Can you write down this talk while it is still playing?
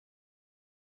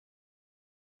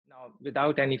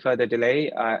Without any further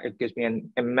delay, it gives me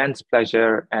an immense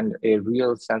pleasure and a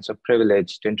real sense of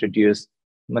privilege to introduce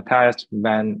Matthijs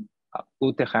van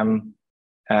Otegem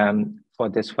for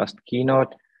this first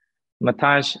keynote.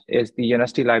 Matthijs is the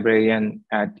University Librarian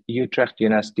at Utrecht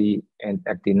University in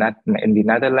the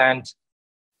Netherlands.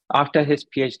 After his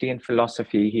PhD in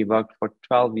philosophy, he worked for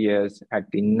 12 years at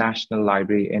the National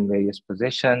Library in various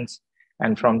positions.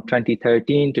 And from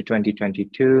 2013 to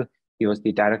 2022, he was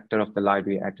the director of the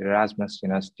library at Erasmus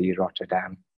University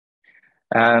Rotterdam.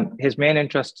 His main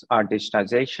interests are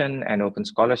digitization and open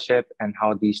scholarship and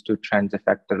how these two trends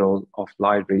affect the role of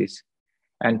libraries.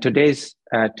 And today's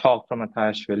talk from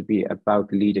Matthijs will be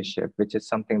about leadership, which is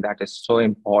something that is so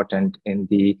important in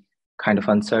the kind of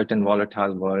uncertain,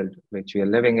 volatile world which we are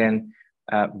living in,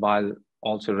 while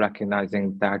also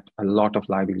recognizing that a lot of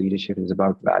library leadership is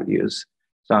about values.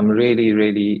 So I'm really,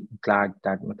 really glad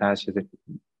that Matthijs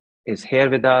is here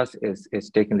with us,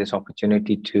 is taking this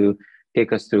opportunity to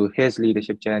take us through his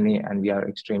leadership journey, and we are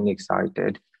extremely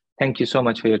excited. Thank you so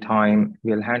much for your time.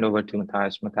 We'll hand over to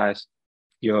Matthijs. Matthijs,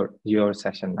 your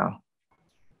session now.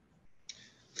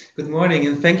 Good morning,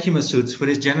 and thank you, Masud, for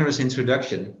this generous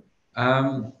introduction.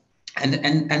 And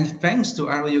thanks to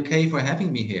RLUK for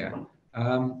having me here.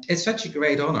 It's such a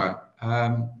great honor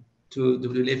to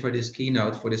deliver this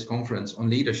keynote for this conference on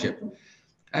leadership.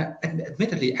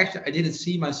 Admittedly, actually, I didn't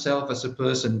see myself as a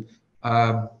person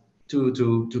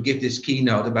to give this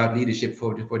keynote about leadership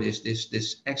for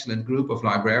this excellent group of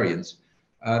librarians.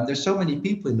 There's so many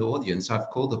people in the audience I've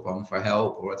called upon for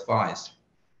help or advice.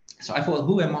 So I thought,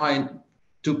 who am I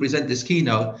to present this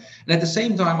keynote? And at the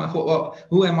same time, I thought, well,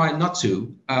 who am I not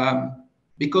to?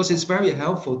 Because it's very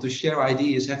helpful to share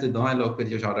ideas, have the dialogue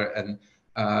with each other, and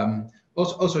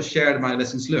also share my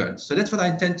lessons learned. So that's what I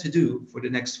intend to do for the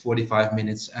next 45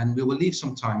 minutes, and we will leave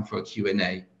some time for a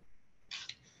Q&A.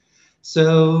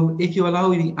 So if you allow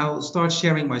me, I'll start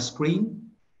sharing my screen.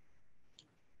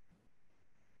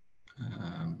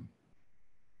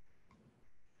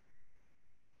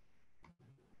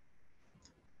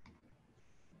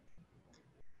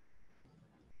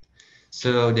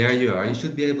 So there you are. You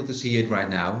should be able to see it right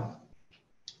now.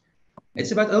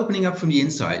 It's about opening up from the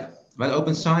inside, about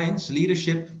open science,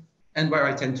 leadership, and where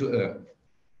I tend to err.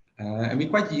 And we're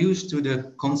quite used to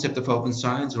the concept of open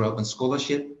science or open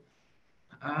scholarship.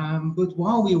 But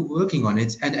while we're working on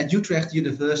it, and at Utrecht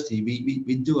University,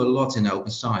 we do a lot in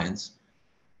open science,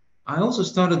 I also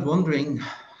started wondering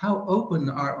how open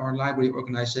are our library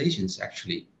organizations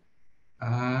actually?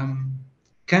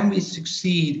 Can we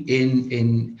succeed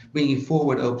in bringing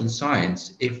forward open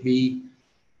science if we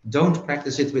don't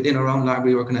practice it within our own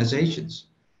library organizations?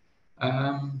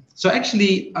 So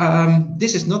actually,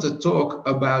 this is not a talk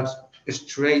about a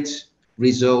straight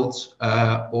result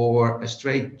or a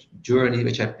straight journey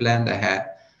which I planned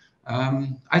ahead.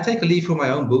 I take a leaf from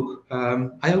my own book.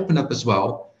 I open up as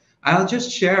well. I'll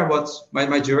just share what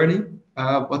my journey,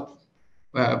 what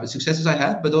successes I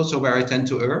had, but also where I tend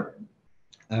to err.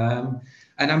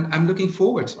 And I'm looking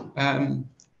forward to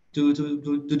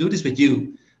do this with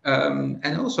you.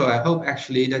 And also, I hope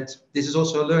actually that this is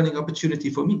also a learning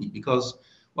opportunity for me because,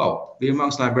 well, we're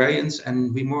amongst librarians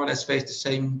and we more or less face the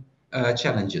same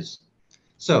challenges.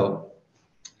 So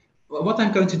what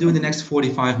I'm going to do in the next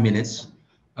 45 minutes,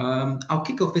 I'll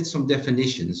kick off with some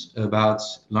definitions about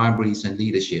libraries and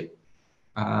leadership,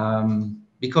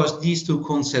 because these two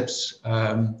concepts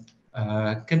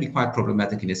can be quite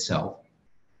problematic in itself.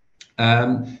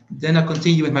 Then I'll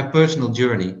continue with my personal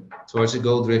journey towards a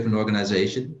goal-driven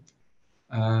organization.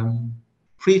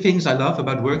 3 things I love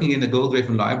about working in a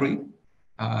goal-driven library.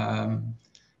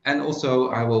 And also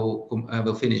I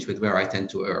will finish with where I tend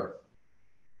to err.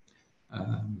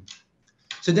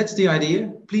 So that's the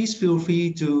idea. Please feel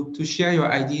free to share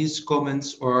your ideas,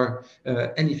 comments, or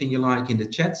anything you like in the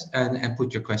chat and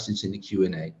put your questions in the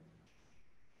Q&A.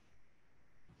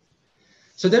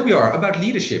 So there we are, about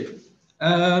leadership.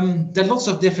 There are lots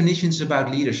of definitions about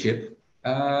leadership.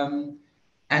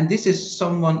 And this is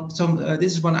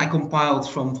this is one I compiled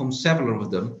from several of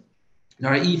them.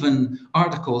 There are even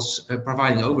articles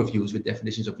providing overviews with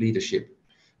definitions of leadership.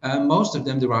 Most of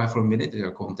them derive from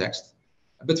military context.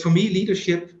 But for me,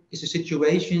 leadership is a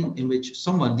situation in which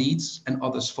someone leads and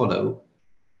others follow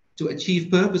to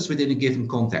achieve purpose within a given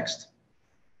context.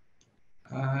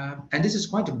 And this is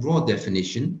quite a broad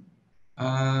definition.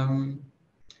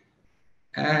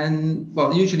 And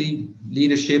well, usually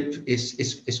leadership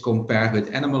is compared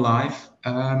with animal life.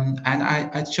 And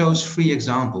I chose 3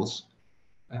 examples.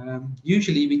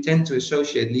 Usually we tend to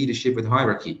associate leadership with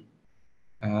hierarchy.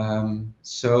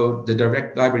 So the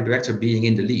library director being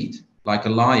in the lead, like a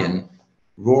lion,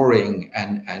 roaring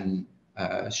and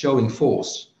showing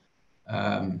force.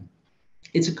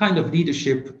 It's a kind of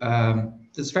leadership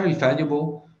that's very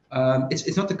valuable.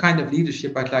 It's not the kind of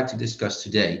leadership I'd like to discuss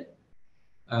today.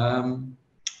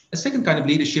 A second kind of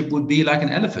leadership would be like an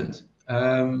elephant,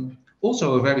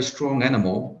 also a very strong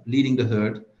animal leading the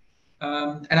herd.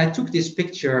 And I took this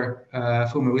picture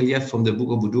from a relief from the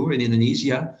Borobudur in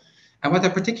Indonesia. And what I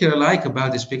particularly like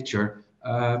about this picture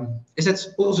is that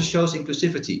it also shows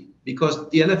inclusivity, because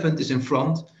the elephant is in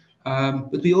front,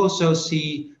 but we also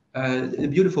see the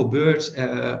beautiful birds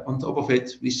on top of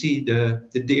it. We see the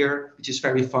deer, which is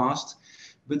very fast,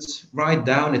 but right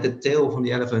down at the tail from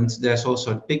the elephant, there's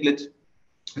also a piglet,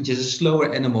 which is a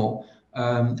slower animal,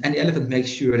 and the elephant makes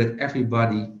sure that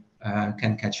everybody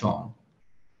can catch on.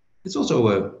 It's also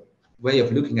a way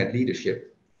of looking at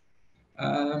leadership.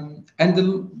 And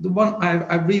the one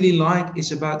I really like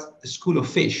is about the school of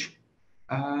fish.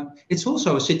 It's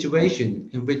also a situation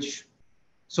in which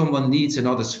someone leads and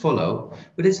others follow,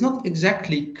 but it's not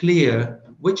exactly clear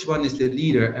which one is the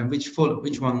leader and which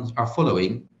ones are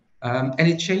following, and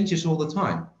it changes all the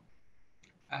time.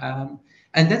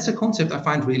 And that's a concept I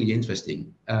find really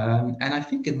interesting, and I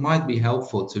think it might be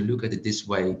helpful to look at it this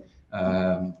way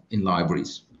in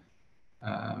libraries.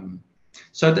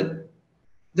 So that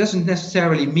doesn't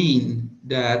necessarily mean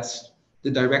that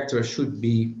the director should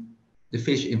be the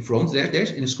fish in front.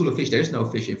 There's in a school of fish, there's no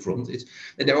fish in front. It's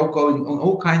that they're all going on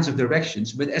all kinds of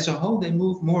directions, but as a whole, they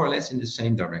move more or less in the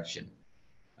same direction.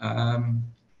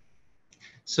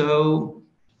 So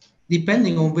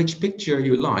depending on which picture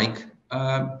you like,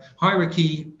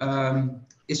 hierarchy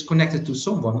is connected to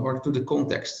someone or to the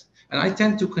context. And I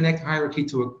tend to connect hierarchy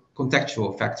to a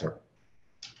contextual factor.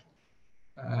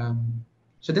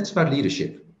 So that's about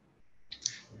leadership.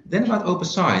 Then about open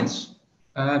science,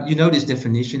 you know this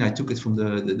definition, I took it from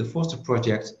the Foster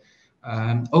project.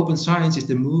 Open science is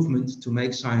the movement to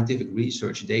make scientific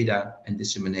research, data, and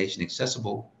dissemination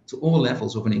accessible to all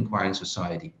levels of an inquiring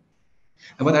society.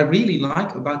 And what I really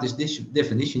like about this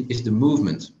definition is the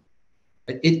movement.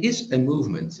 It is a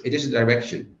movement, it is a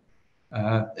direction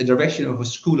of a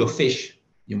school of fish,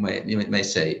 you may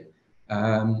say.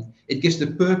 It gives the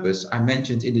purpose I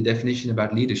mentioned in the definition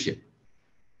about leadership.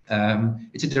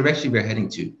 It's a direction we're heading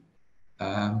to.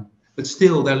 But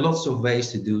still, there are lots of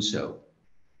ways to do so.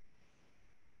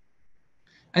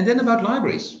 And then about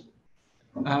libraries.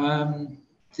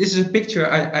 This is a picture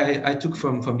I took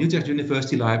from Utrecht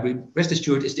University Library. Rest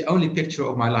assured, it's the only picture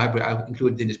of my library I've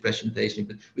included in this presentation,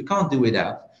 but we can't do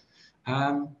without.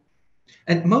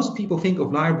 And most people think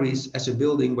of libraries as a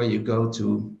building where you go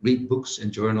to read books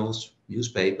and journals,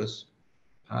 newspapers.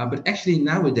 But actually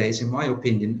nowadays, in my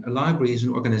opinion, a library is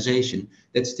an organization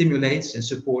that stimulates and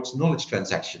supports knowledge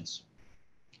transactions.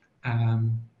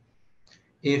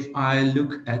 If I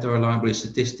look at our library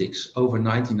statistics, over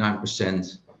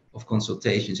 99% of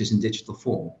consultations is in digital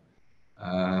form.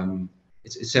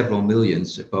 It's several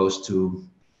millions opposed to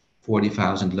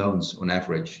 40,000 loans on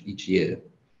average each year.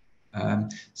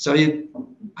 So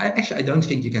I don't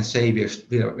think you can say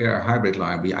we're a hybrid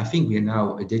library. I think we are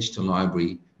now a digital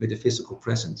library with a physical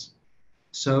presence.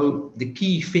 So the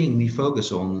key thing we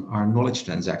focus on are knowledge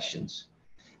transactions.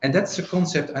 And that's a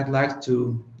concept I'd like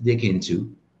to dig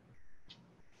into.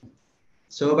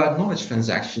 So about knowledge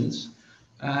transactions,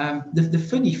 the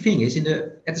funny thing is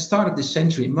at the start of this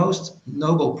century, most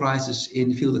Nobel Prizes in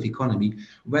the field of economy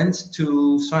went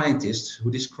to scientists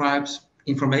who described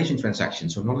information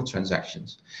transactions or knowledge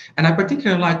transactions. And I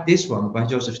particularly like this one by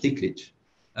Joseph Stiglitz.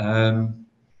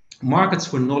 Markets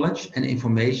for knowledge and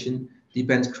information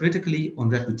depend critically on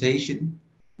reputation,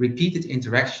 repeated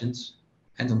interactions,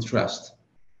 and on trust.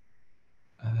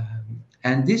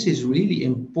 And this is really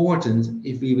important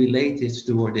if we relate it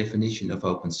to our definition of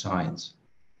open science.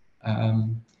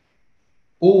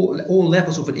 All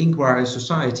levels of an inquiry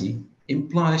society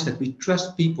implies that we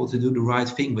trust people to do the right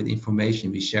thing with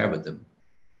information we share with them.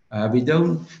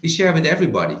 We share with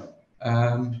everybody.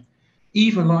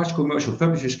 Even large commercial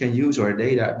publishers can use our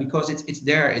data because it's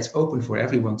there, it's open for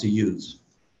everyone to use.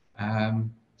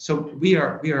 So we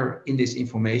are in this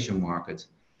information market.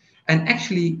 And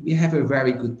actually, we have a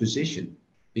very good position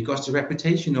because the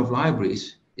reputation of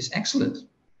libraries is excellent.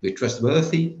 We're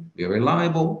trustworthy, we're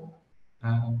reliable.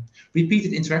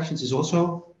 Repeated interactions is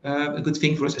also a good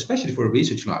thing for us, especially for a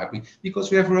research library,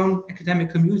 because we have our own academic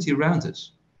community around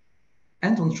us.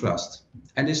 And on trust.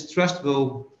 And this trust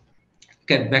will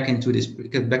get back in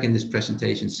this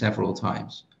presentation several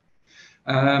times.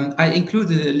 I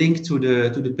included a link to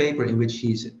the paper in which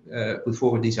he's put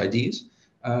forward these ideas.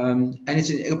 And it's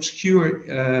an obscure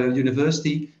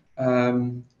university.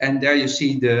 And there you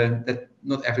see that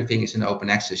not everything is in open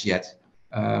access yet.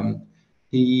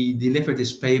 He delivered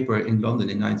this paper in London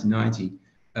in 1990.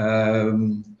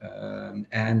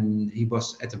 And he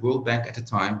was at the World Bank at the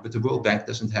time, but the World Bank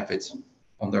doesn't have it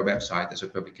on their website as a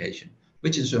publication,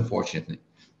 which is unfortunately.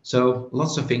 So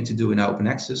lots of things to do in open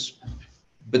access,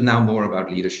 but now more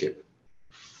about leadership.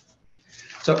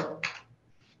 So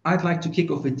I'd like to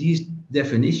kick off with these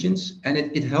definitions, and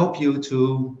it helps you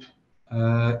to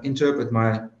interpret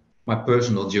my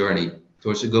personal journey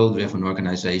towards a goal-driven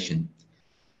organization.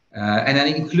 And I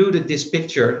included this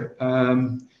picture,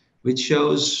 which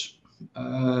shows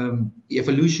the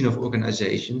evolution of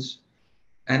organizations.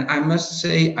 And I must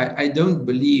say, I don't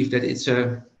believe that it's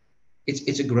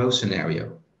a growth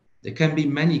scenario. There can be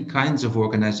many kinds of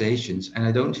organizations, and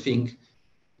I don't think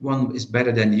one is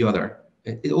better than the other.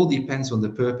 It all depends on the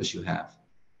purpose you have.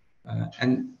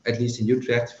 And at least in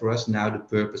Utrecht, for us now, the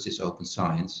purpose is open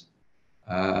science.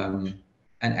 And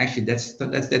actually,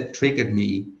 that triggered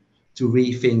me to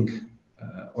rethink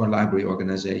our library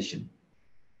organization.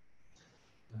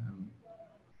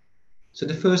 So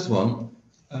the first one,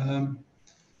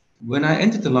 when I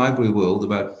entered the library world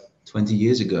about 20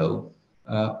 years ago,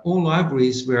 all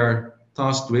libraries were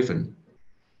task-driven.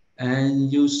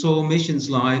 And you saw missions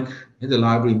like the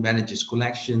library manages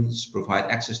collections, provide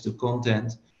access to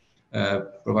content,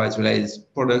 provides related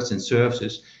products and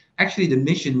services. Actually, the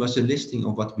mission was a listing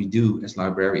of what we do as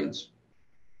librarians.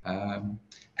 And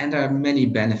there are many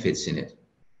benefits in it.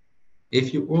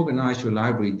 If you organize your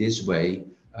library this way,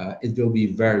 it will be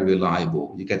very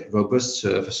reliable. You get robust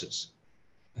services.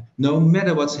 No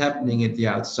matter what's happening in the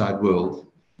outside world,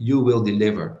 you will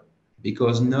deliver,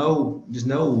 because there's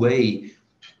no way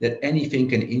that anything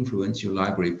can influence your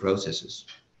library processes,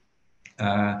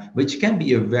 which can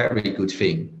be a very good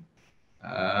thing.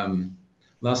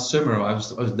 Last summer, I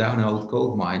was down an old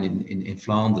gold mine in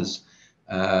Flanders,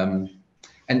 and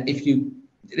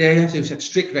they have to have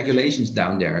strict regulations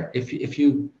down there. If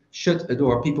you shut a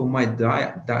door, people might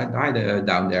die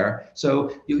down there.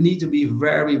 So you need to be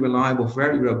very reliable,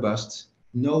 very robust,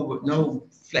 no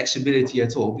flexibility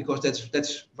at all, because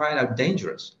that's right out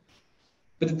dangerous.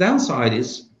 But the downside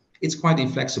is it's quite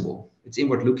inflexible. It's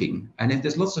inward looking. And if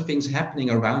there's lots of things happening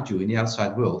around you in the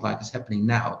outside world, like it's happening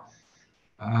now,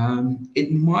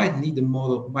 it might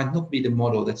not be the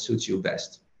model that suits you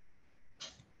best.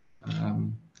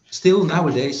 Still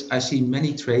nowadays, I see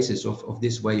many traces of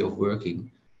this way of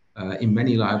working in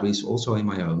many libraries, also in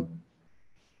my own.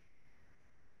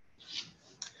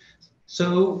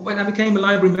 So when I became a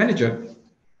library manager,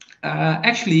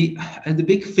 actually, the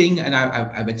big thing, and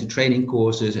I went to training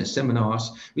courses and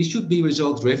seminars, we should be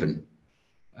result driven.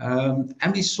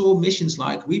 And we saw missions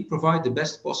like we provide the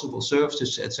best possible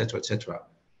services, etc., etc.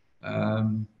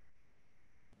 And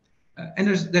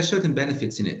there's certain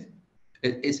benefits in it.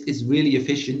 It's really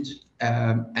efficient,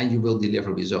 and you will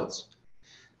deliver results.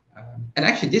 And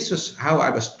actually, this was how I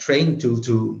was trained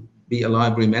to be a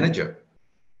library manager.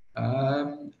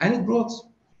 And it brought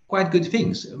quite good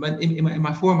things. In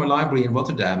my former library in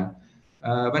Rotterdam,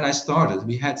 when I started,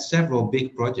 we had several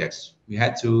big projects. We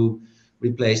had to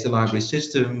replace the library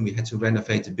system. We had to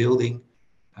renovate the building.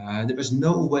 There was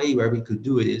no way where we could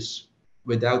do this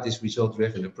without this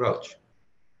result-driven approach.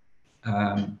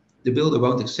 The builder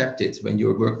won't accept it when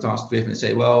you're work task-driven and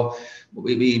say, well,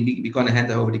 we're going to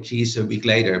hand over the keys a week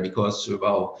later because,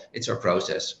 well, it's our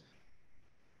process.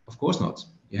 Of course not.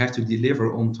 You have to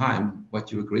deliver on time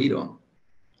what you agreed on.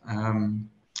 And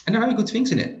there are very good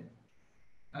things in it.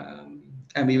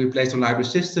 And we replaced the library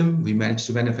system. We managed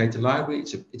to renovate the library.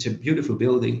 It's a beautiful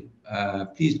building.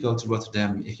 Please go to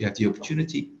Rotterdam if you have the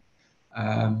opportunity.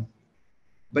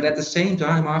 But at the same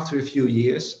time, after a few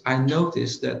years, I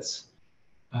noticed that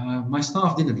my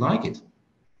staff didn't like it.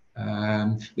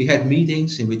 We had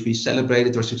meetings in which we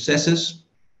celebrated our successes.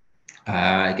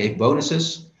 I gave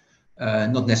bonuses.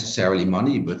 Not necessarily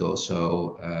money, but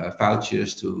also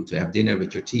vouchers to have dinner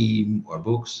with your team or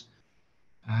books.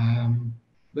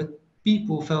 But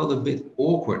people felt a bit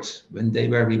awkward when they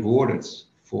were rewarded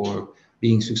for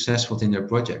being successful in their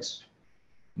projects.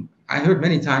 I heard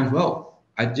many times, well,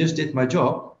 I just did my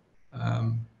job.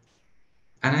 And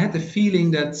I had the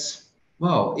feeling that,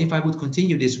 well, if I would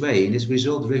continue this way, in this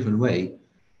result-driven way,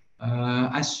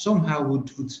 I somehow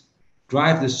would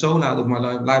drive the soul out of my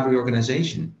library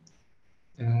organization.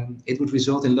 It would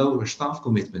result in lower staff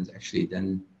commitment, actually,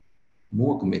 than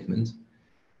more commitment.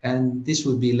 And this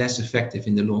would be less effective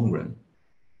in the long run.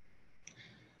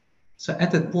 So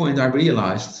at that point, I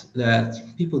realized that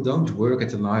people don't work at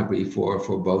the library for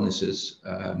bonuses.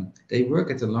 They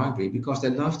work at the library because they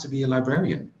love to be a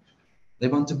librarian. They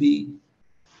want to be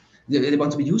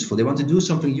useful. They want to do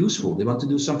something useful. They want to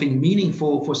do something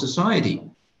meaningful for society.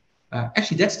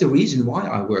 Actually, that's the reason why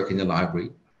I work in the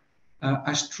library.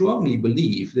 I strongly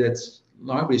believe that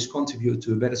libraries contribute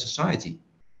to a better society,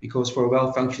 because for a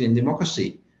well-functioning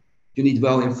democracy, you need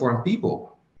well-informed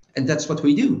people. And that's what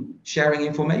we do, sharing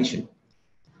information.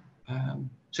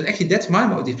 So actually, that's my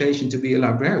motivation to be a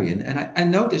librarian. And I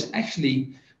noticed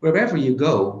actually, wherever you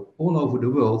go, all over the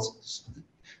world,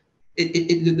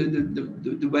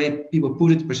 the way people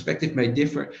put it, perspective may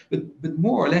differ, but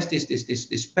more or less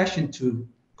this passion to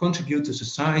contribute to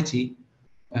society,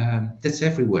 that's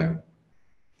everywhere.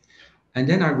 And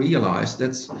then I realized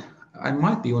that I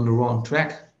might be on the wrong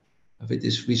track with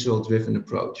this result-driven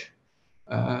approach.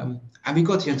 And we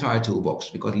got the entire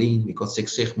toolbox. We got Lean, we got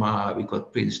Six Sigma, we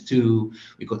got Prince2,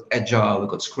 we got Agile, we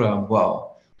got Scrum.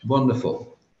 Wow,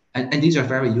 wonderful. And these are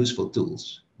very useful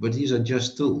tools, but these are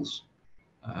just tools.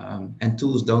 And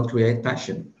tools don't create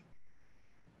passion.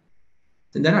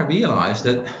 And then I realized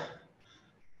that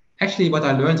actually what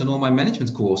I learned in all my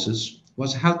management courses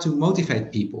was how to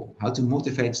motivate people, how to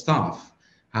motivate staff,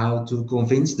 how to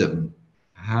convince them,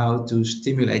 how to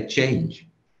stimulate change.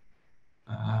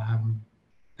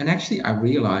 And actually, I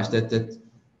realized that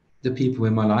the people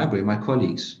in my library, my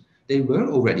colleagues, they were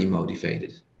already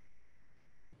motivated.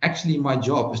 Actually, my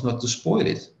job is not to spoil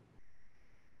it.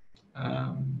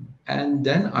 And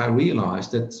then I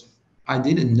realized that I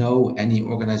didn't know any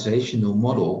organizational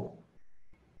model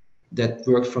that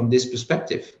worked from this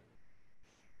perspective.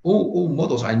 All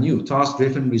models I knew,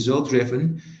 task-driven,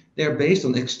 result-driven, they're based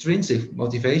on extrinsic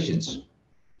motivations.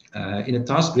 In a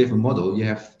task-driven model, you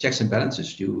have checks and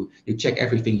balances. You check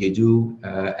everything you do,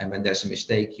 and when there's a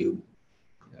mistake, you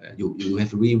have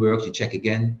to rework, you check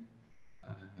again.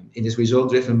 In this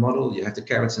result-driven model, you have the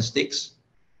carrots and sticks.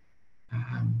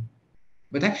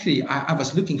 But actually, I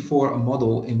was looking for a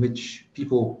model in which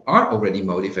people are already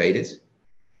motivated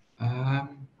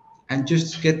and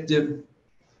just get the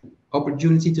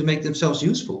opportunity to make themselves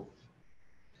useful.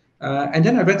 And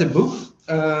then I read a book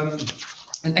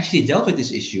and actually dealt with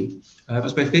this issue. It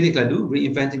was by Frédéric Laloux,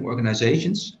 Reinventing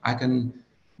Organizations. I can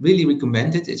really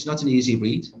recommend it. It's not an easy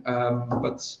read,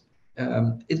 but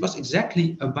it was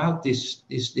exactly about this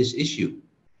issue.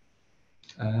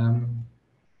 And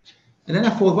then I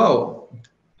thought, well,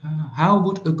 how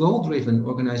would a goal-driven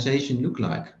organization look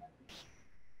like?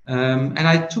 And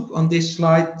I took on this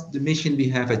slide the mission we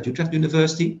have at Utrecht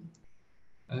University.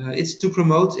 It's to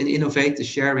promote and innovate the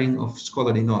sharing of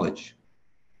scholarly knowledge.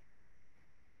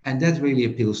 And that really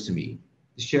appeals to me,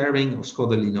 the sharing of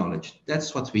scholarly knowledge.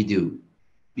 That's what we do,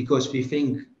 because we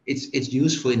think it's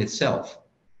useful in itself.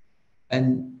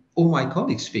 And all my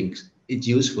colleagues think it's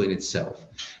useful in itself.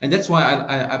 And that's why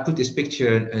I put this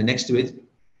picture next to it.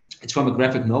 It's from a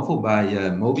graphic novel by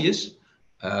Mobius.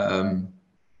 And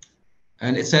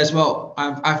it says, well,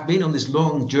 I've been on this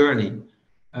long journey.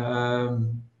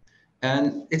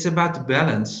 And it's about the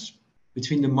balance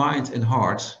between the mind and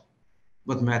heart,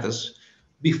 what matters,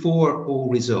 before all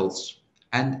results.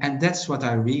 And that's what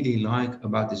I really like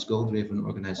about this goal-driven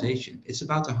organization. It's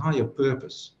about a higher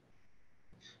purpose.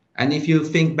 And if you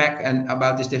think back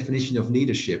about this definition of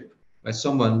leadership, where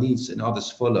someone leads and others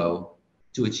follow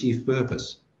to achieve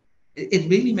purpose, it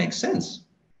really makes sense.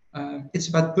 It's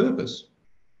about purpose.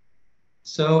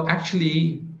 So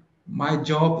actually, my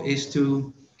job is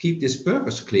to keep this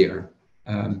purpose clear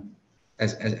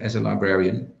as a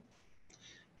librarian.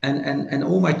 And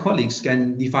all my colleagues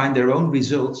can define their own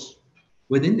results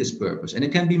within this purpose. And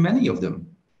it can be many of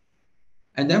them.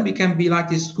 And then we can be like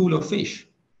this school of fish.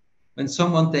 When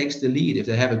someone takes the lead, if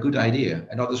they have a good idea,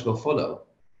 and others will follow.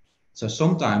 So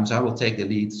sometimes I will take the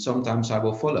lead, sometimes I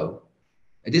will follow.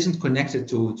 It isn't connected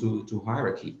to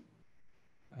hierarchy.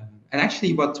 And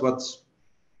actually what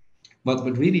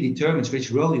really determines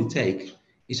which role you take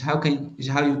is how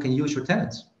you can use your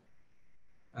talents.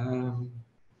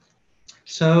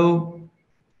 So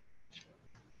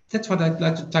that's what I'd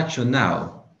like to touch on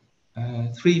now.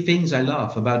 3 things I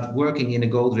love about working in a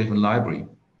goal-driven library,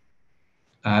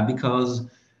 because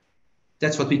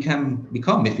that's what we can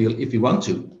become if we want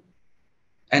to.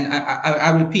 And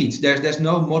I repeat, there's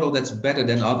no model that's better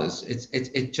than others. It's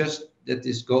just that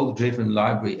this goal-driven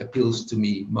library appeals to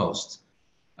me most,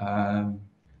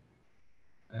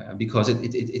 because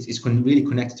it's really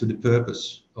connected to the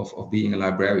purpose of being a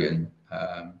librarian.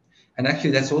 And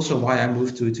actually, that's also why I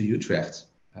moved to Utrecht.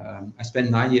 I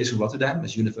spent 9 years in Rotterdam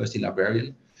as university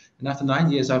librarian. And after 9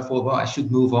 years, I thought, well, I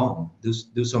should move on,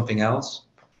 do something else.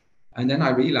 And then I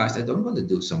realized I don't want to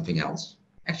do something else.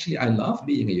 Actually, I love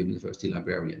being a university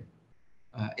librarian.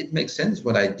 It makes sense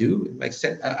what I do. It makes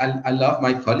sense. I love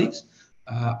my colleagues.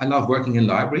 I love working in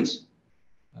libraries,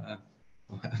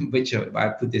 which I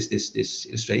put this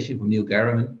illustration from Neil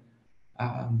Gaiman.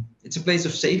 It's a place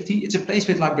of safety. It's a place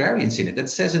with librarians in it. That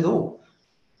says it all.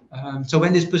 So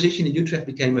when this position in Utrecht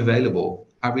became available,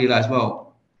 I realized,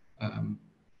 well,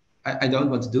 I don't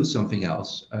want to do something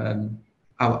else.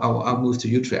 I'll move to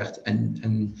Utrecht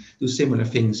and do similar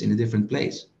things in a different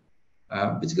place.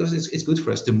 Because it's good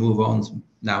for us to move on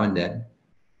now and then.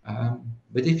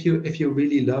 But if you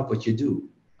really love what you do,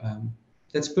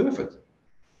 that's perfect.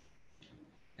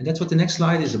 And that's what the next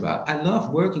slide is about. I love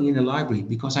working in a library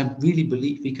because I really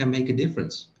believe we can make a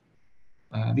difference.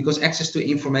 Because access to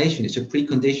information is a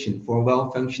precondition for a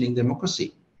well-functioning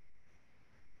democracy.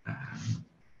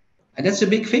 And that's a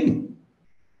big thing.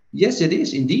 Yes, it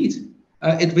is indeed.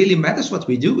 It really matters what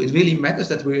we do. It really matters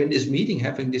that we're in this meeting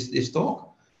having this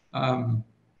talk.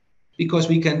 Because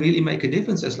we can really make a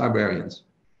difference as librarians.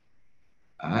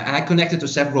 And I connected to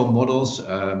several models.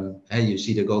 You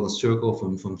see the golden circle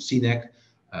from CNEC.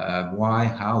 Why,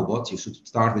 how, what, you should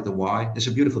start with the why. There's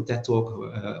a beautiful TED talk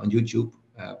on YouTube.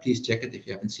 Please check it if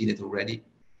you haven't seen it already.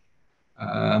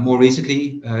 More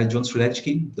recently, John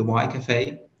Streletsky, The Why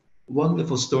Cafe.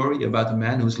 Wonderful story about a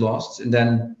man who's lost and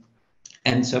then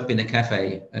ends up in a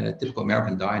cafe, a typical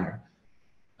American diner,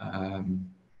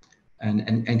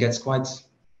 and gets quite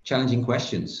challenging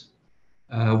questions.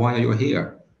 Why are you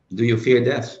here? Do you fear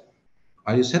death?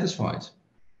 Are you satisfied?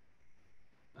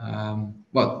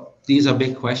 Well, these are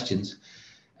big questions.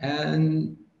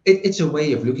 And it's a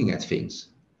way of looking at things.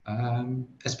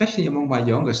 Especially among my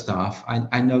younger staff,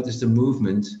 I noticed a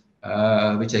movement,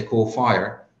 which I call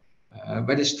FIRE,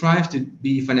 where they strive to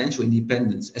be financial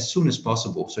independent as soon as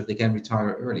possible so they can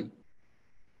retire early.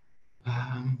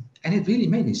 And it really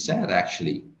made me sad,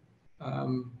 actually.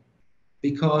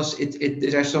 Because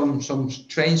there's some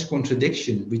strange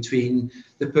contradiction between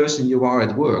the person you are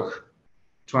at work,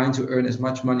 trying to earn as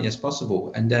much money as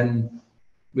possible, and then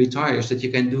retire so that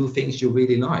you can do things you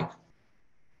really like,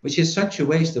 which is such a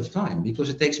waste of time because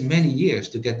it takes many years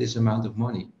to get this amount of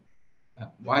money.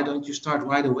 Why don't you start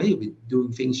right away with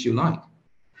doing things you like?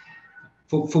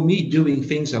 For me, doing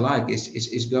things I like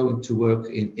is going to work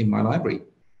in my library.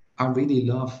 I really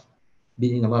love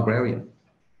being a librarian.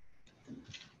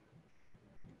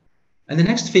 And the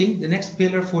next thing, the next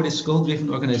pillar for this goal-driven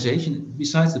organization,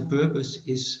 besides the purpose,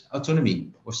 is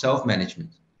autonomy or self-management.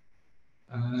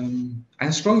 I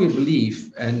strongly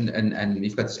believe, and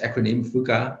we've got this acronym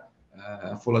VUCA,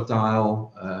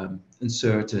 volatile,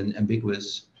 uncertain,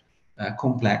 ambiguous,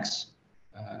 complex.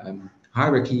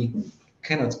 Hierarchy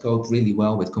cannot cope really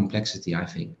well with complexity, I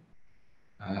think.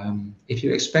 If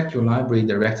you expect your library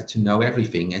director to know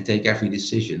everything and take every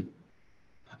decision,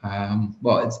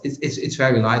 well, it's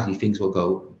very likely things will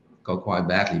go quite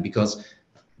badly because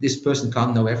this person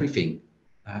can't know everything.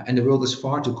 And the world is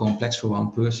far too complex for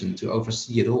one person to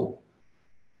oversee it all,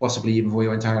 possibly even for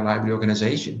your entire library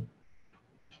organization.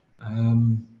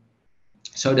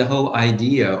 So the whole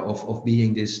idea of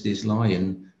being this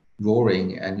lion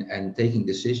roaring and taking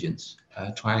decisions,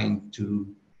 trying to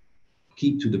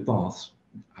keep to the path,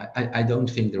 I don't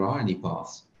think there are any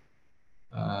paths.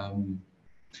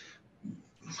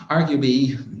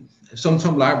 Arguably,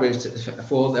 some libraries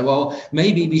thought that, well,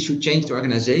 maybe we should change the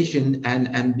organization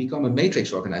and become a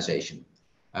matrix organization,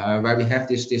 where we have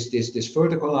this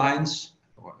vertical lines,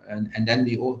 and then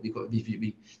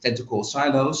we tend to call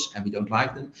silos, and we don't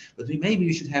like them. But maybe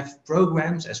we should have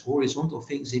programs as horizontal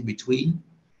things in between.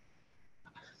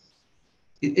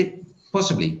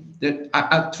 Possibly.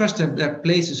 I trust that there are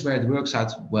places where it works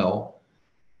out well.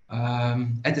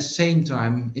 At the same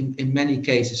time, in many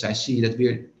cases, I see that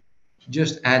we're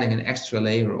just adding an extra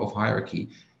layer of hierarchy,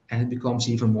 and it becomes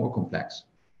even more complex.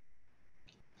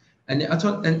 And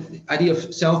the idea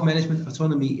of self-management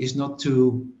autonomy is not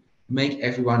to make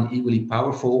everyone equally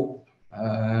powerful,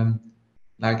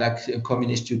 like a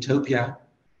communist utopia,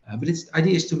 but the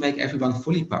idea is to make everyone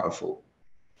fully powerful,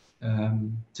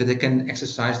 so they can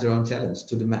exercise their own talents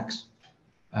to the max.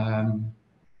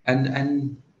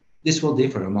 And this will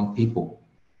differ among people,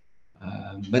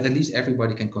 but at least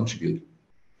everybody can contribute.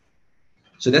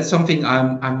 So that's something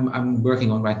I'm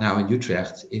working on right now in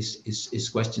Utrecht. Is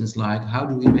questions like, how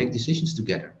do we make decisions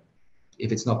together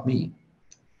if it's not me?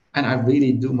 And I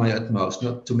really do my utmost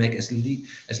not to make as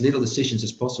little decisions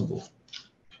as possible.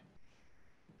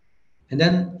 And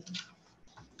then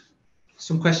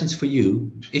some questions for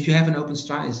you. If you have an open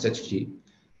science strategy,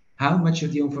 how much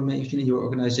of the information in your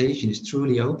organization is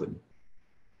truly open?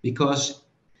 Because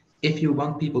if you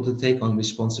want people to take on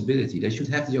responsibility, they should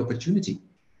have the opportunity.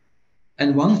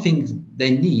 And one thing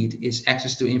they need is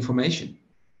access to information.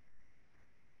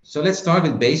 So let's start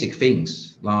with basic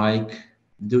things like,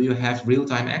 do you have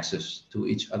real-time access to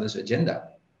each other's agenda?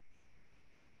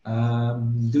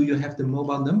 Do you have the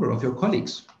mobile number of your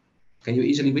colleagues? Can you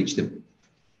easily reach them?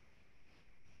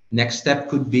 Next step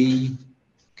could be,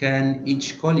 can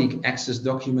each colleague access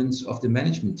documents of the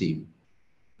management team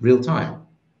real time?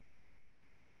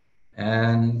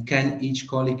 And can each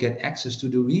colleague get access to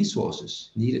the resources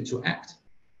needed to act?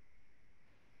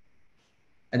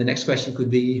 And the next question could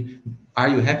be, are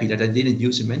you happy that I didn't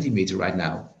use a Mentimeter right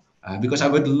now? Because I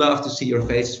would love to see your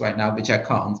faces right now, which I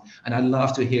can't, and I'd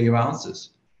love to hear your answers.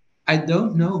 I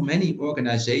don't know many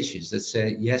organizations that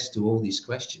say yes to all these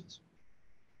questions.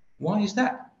 Why is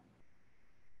that?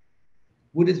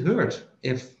 Would it hurt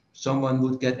if someone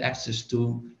would get access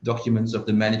to documents of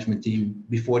the management team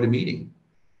before the meeting?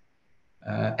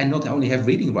 And not only have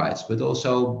reading rights, but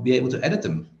also be able to edit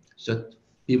them so that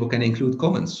people can include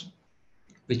comments,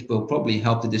 which will probably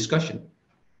help the discussion.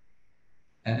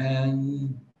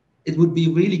 And it would be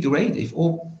really great if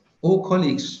all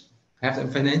colleagues have a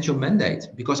financial mandate,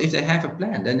 because if they have a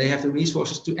plan, then they have the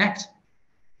resources to act.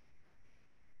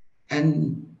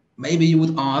 And maybe you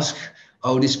would ask,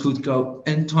 oh, this could go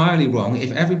entirely wrong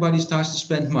if everybody starts to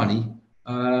spend money.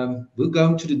 We're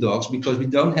going to the dogs because we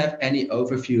don't have any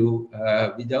overview.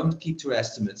 We don't keep to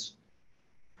estimates.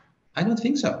 I don't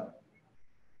think so.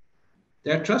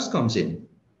 Their trust comes in.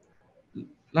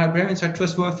 Librarians are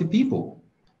trustworthy people,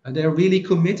 and they're really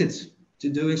committed to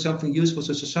doing something useful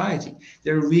to society.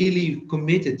 They're really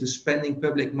committed to spending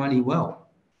public money well.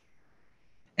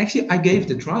 Actually, I gave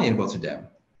the try in Rotterdam.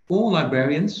 All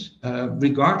librarians,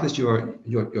 regardless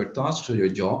your tasks or your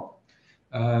job,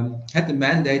 had the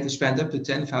mandate to spend up to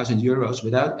 10,000 euros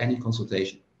without any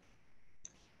consultation.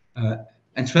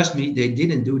 And trust me, they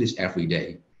didn't do this every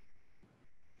day.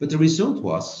 But the result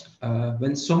was,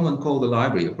 when someone called the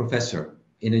library, a professor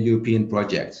in a European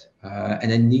project,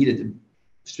 and they needed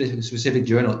a specific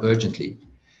journal urgently,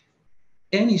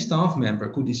 any staff member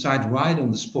could decide right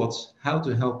on the spot how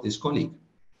to help this colleague.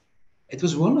 It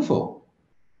was wonderful.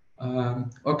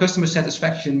 Our customer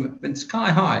satisfaction went sky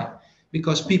high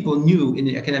because people knew in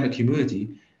the academic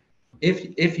community,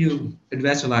 if you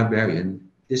address a librarian,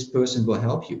 this person will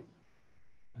help you.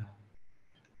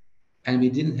 And we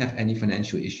didn't have any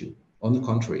financial issue. On the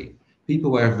contrary,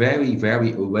 people were very,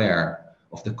 very aware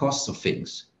of the costs of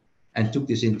things and took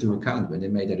this into account when they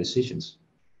made their decisions.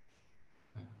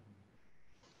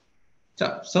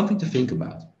 So something to think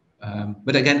about.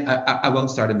 But again, I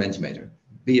won't start a Mentimeter,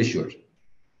 be assured.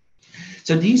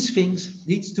 So these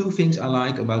two things I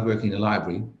like about working in the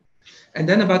library. And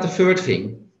then about the third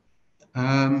thing,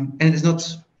 and it's not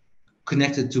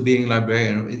connected to being a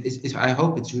librarian, I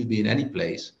hope it should be in any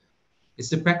place. It's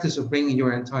the practice of bringing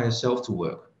your entire self to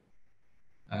work.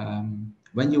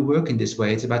 When you work in this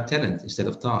way, it's about talent instead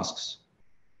of tasks.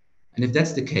 And if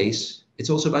that's the case, it's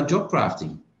also about job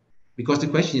crafting, because the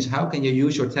question is, how can you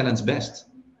use your talents best?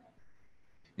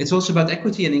 It's also about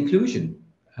equity and inclusion,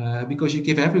 because you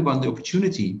give everyone the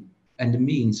opportunity and the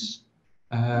means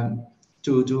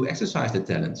to exercise their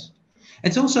talents.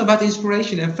 It's also about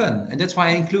inspiration and fun, and that's why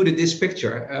I included this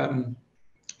picture.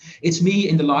 It's me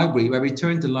in the library, where we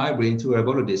turned the library into a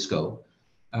roller disco.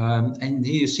 And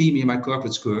here you see me in my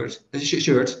corporate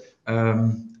shirt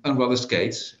on roller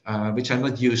skates, which I'm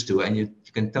not used to, and you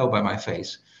can tell by my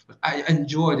face. But I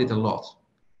enjoyed it a lot.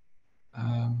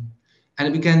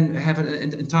 And we can have an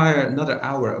entire another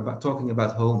hour about talking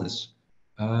about wholeness.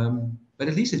 But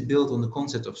at least it's built on the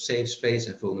concept of safe space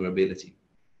and vulnerability.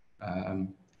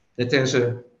 That there's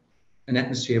an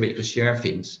atmosphere where you can share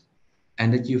things,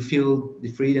 and that you feel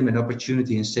the freedom and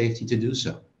opportunity and safety to do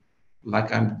so,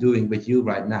 like I'm doing with you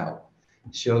right now,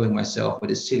 showing myself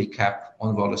with a silly cap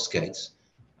on roller skates,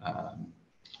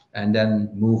 and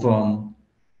then move on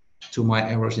to my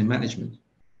errors in management.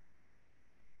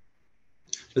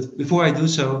 But before I do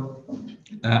so,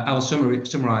 I will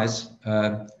summarize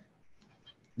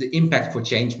the impact for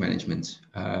change management,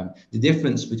 the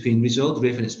difference between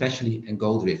result-driven especially and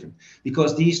goal-driven,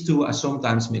 because these two are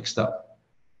sometimes mixed up.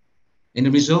 In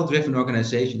a result-driven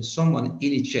organization, someone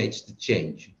initiates the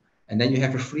change, and then you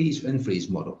have a freeze-unfreeze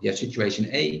model. You have situation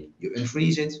A, you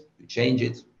unfreeze it, you change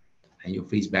it, and you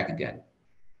freeze back again.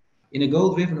 In a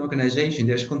goal-driven organization,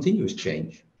 there's continuous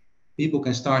change. People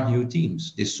can start new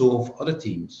teams, dissolve other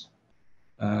teams.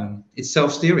 It's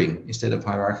self-steering instead of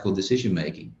hierarchical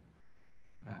decision-making.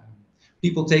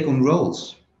 People take on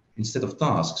roles instead of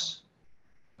tasks.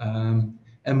 And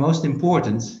most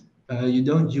important, you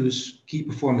don't use key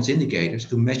performance indicators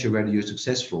to measure whether you're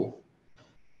successful,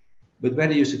 but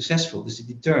whether you're successful is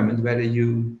determined whether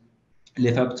you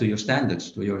live up to your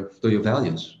standards, to your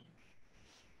values.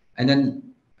 And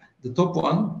then the top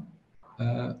one,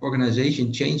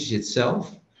 organization changes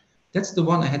itself. That's the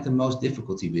one I had the most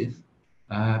difficulty with,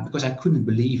 because I couldn't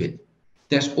believe it.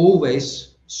 There's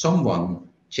always someone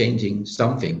changing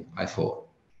something, I thought.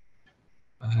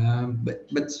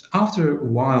 But after a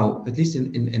while, at least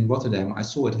in Rotterdam, I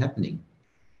saw it happening.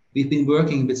 We've been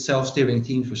working with self-steering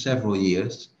teams for several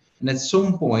years, and at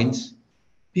some point,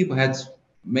 people had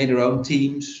made their own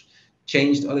teams,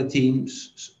 changed other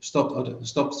teams,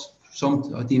 stopped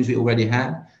some teams we already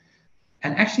had,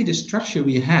 and actually the structure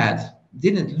we had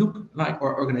didn't look like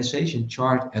our organization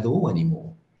chart at all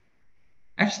anymore.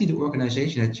 Actually, the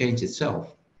organization had changed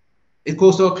itself. It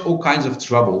caused all kinds of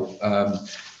trouble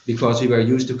because we were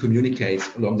used to communicate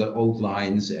along the old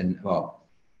lines, and well,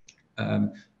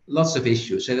 lots of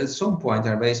issues. And at some point,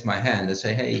 I raised my hand and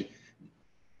say, "Hey,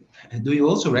 do you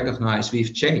also recognize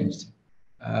we've changed?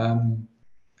 And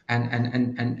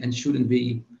shouldn't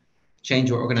we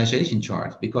change our organization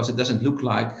chart because it doesn't look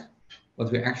like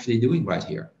what we're actually doing right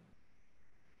here?"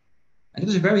 And it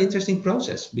was a very interesting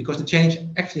process because the change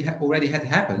actually already had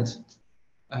happened,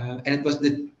 and it was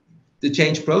the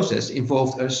change process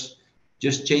involved us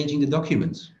just changing the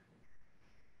documents,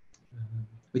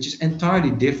 which is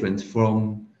entirely different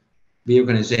from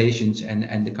reorganizations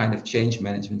and the kind of change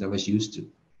management I was used to.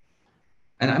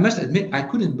 And I must admit, I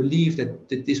couldn't believe that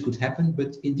this could happen,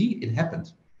 but indeed it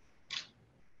happened.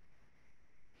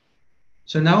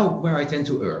 So now where I tend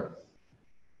to err,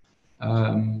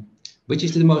 which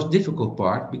is the most difficult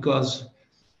part, because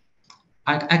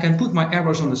I can put my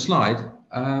errors on the slide,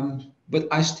 but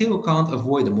I still can't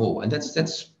avoid them all. And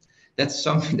that's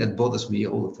something that bothers me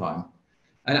all the time.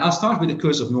 And I'll start with the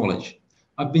curse of knowledge.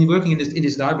 I've been working in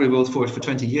this library world for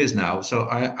 20 years now, so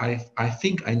I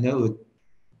think I know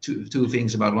two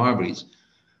things about libraries.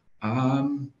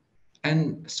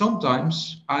 And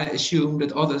sometimes I assume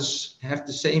that others have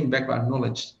the same background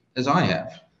knowledge as I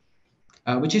have,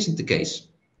 which isn't the case.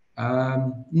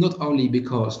 Not only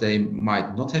because they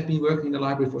might not have been working in the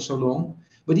library for so long,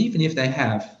 but even if they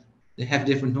have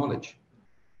different knowledge.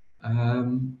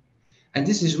 And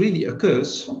this is really a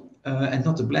curse and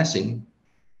not a blessing,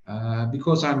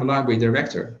 because I'm a library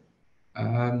director.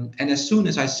 And as soon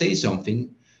as I say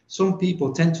something, some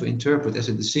people tend to interpret as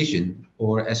a decision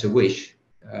or as a wish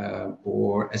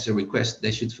or as a request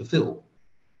they should fulfill,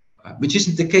 which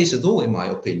isn't the case at all in my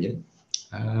opinion.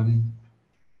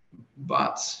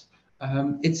 But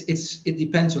it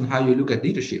depends on how you look at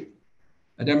leadership.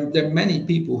 There are many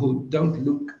people who don't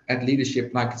look at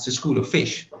leadership like it's a school of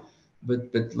fish,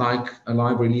 but like a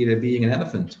library leader being an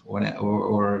elephant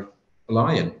or a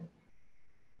lion.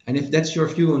 And if that's your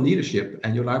view on leadership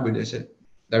and your library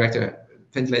director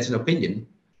ventilates an opinion,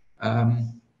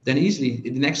 then easily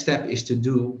the next step is to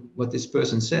do what this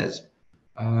person says.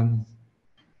 And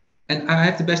I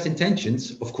have the best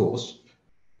intentions, of course,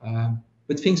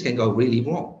 but things can go really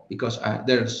wrong because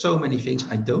there are so many things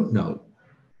I don't know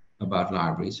about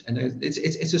libraries, and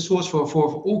it's a source for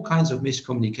all kinds of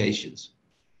miscommunications.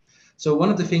 So one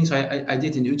of the things I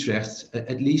did in Utrecht,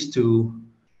 at least to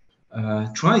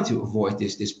try to avoid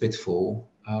this pitfall,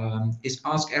 is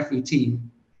ask every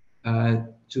team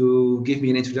to give me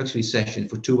an introductory session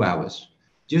for 2 hours.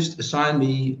 Just assign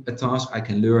me a task I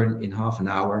can learn in half an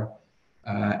hour,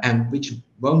 and which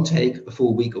won't take a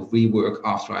full week of rework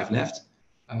after I've left,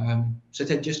 so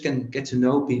that I just can get to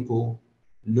know people,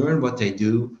 learn what they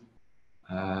do,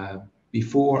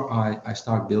 before I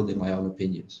start building my own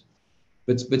opinions.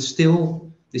 But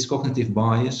still, this cognitive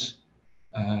bias,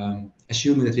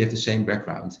 assuming that we have the same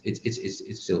background,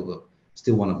 it's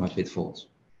still one of my pitfalls.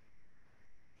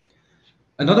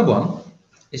 Another one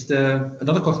is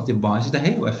another cognitive bias is the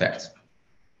halo effect,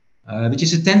 which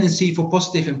is a tendency for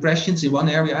positive impressions in one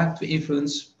area to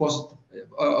influence positive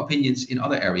opinions in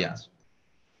other areas.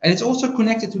 And it's also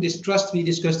connected to this trust we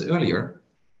discussed earlier.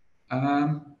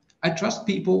 I trust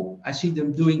people, I see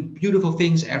them doing beautiful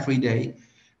things every day.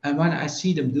 And when I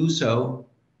see them do so,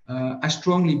 I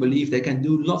strongly believe they can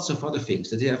do lots of other things,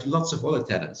 that they have lots of other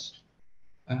talents.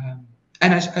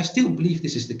 And I still believe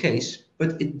this is the case,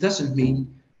 but it doesn't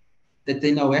mean that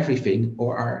they know everything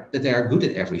or that they are good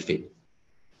at everything.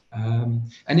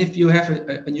 And if you have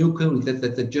a new colleague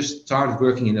that just started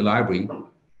working in the library,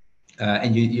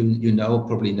 and you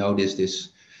probably know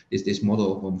this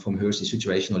model from Hearst,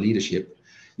 situational leadership,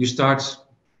 you start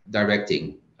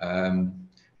directing,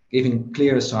 giving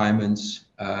clear assignments,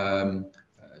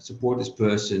 support this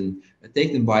person,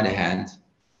 take them by the hand,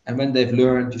 and when they've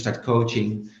learned, you start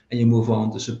coaching, and you move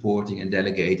on to supporting and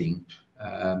delegating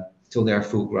till they're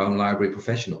full-grown library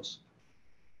professionals.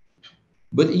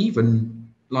 But even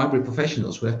library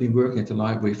professionals who have been working at the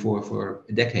library for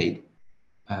a decade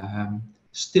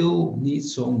still need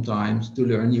sometimes to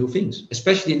learn new things,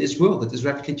 especially in this world that is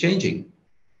rapidly changing.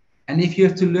 And if you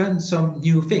have to learn some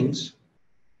new things,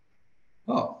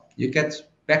 well, you get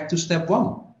back to step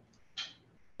one.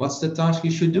 What's the task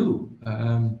you should do?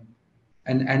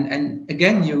 And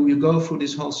again, you go through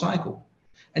this whole cycle.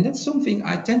 And that's something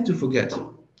I tend to forget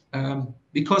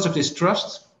because of this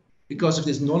trust, because of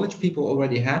this knowledge people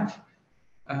already have.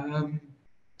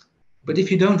 But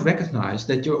if you don't recognize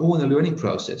that you're all in a learning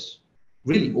process,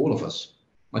 really all of us,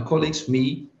 my colleagues,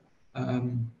 me,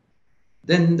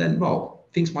 then well,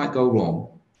 things might go wrong,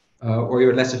 or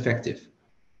you're less effective.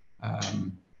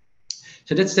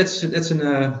 So that's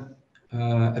a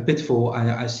pitfall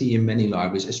I see in many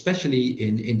libraries, especially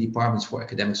in departments for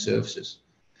academic services,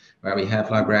 where we have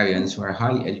librarians who are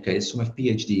highly educated, some have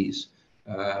PhDs,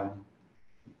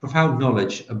 profound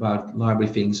knowledge about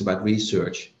library things, about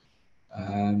research,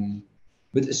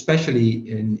 but especially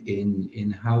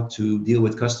in how to deal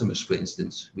with customers, for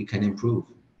instance, we can improve.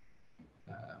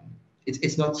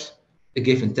 It's not a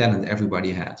given talent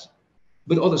everybody has,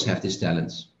 but others have these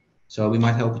talents, so we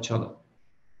might help each other.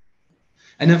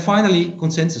 And then finally,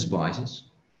 consensus biases.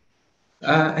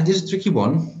 And this is a tricky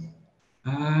one.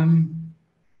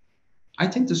 I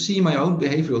tend to see my own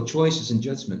behavioral choices and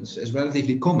judgments as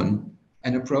relatively common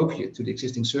and appropriate to the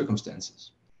existing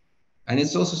circumstances. And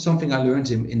it's also something I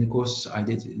learned in the courses I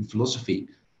did in philosophy.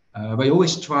 I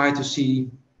always try to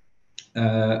see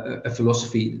a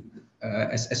philosophy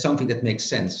as something that makes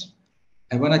sense.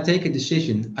 And when I take a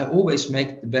decision, I always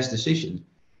make the best decision,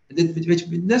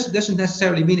 which doesn't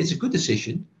necessarily mean it's a good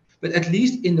decision, but at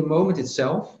least in the moment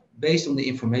itself, based on the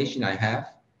information I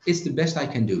have, it's the best I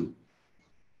can do.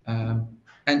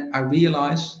 And I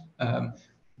realize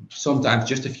sometimes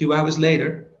just a few hours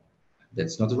later,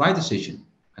 that's not the right decision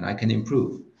and I can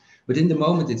improve. But in the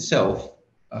moment itself,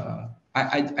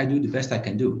 I do the best I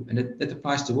can do, and that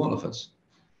applies to all of us.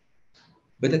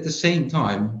 But at the same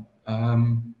time,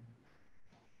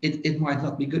 it might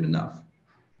not be good enough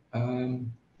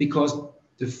because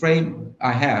the frame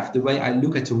I have, the way I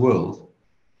look at the world,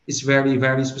 is very,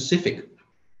 very specific.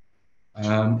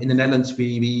 In the Netherlands,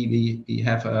 we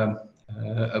have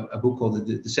a book called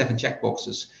the 7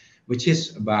 Checkboxes, which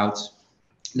is about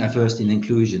diversity and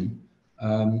inclusion.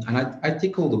 And I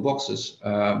tick all the boxes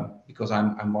because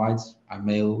I'm white, I'm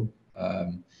male,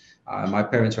 my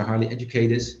parents are highly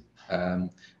educated.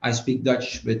 I speak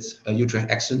Dutch with a Utrecht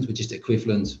accent, which is the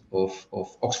equivalent of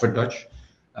Oxford Dutch.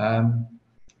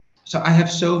 So I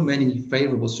have so many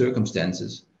favorable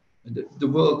circumstances. The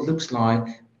world looks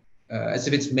like as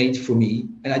if it's made for me,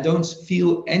 and I don't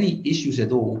feel any issues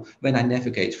at all when I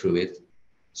navigate through it.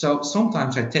 So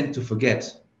sometimes I tend to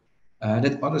forget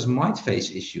that others might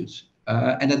face issues,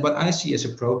 and that what I see as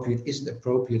appropriate isn't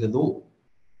appropriate at all.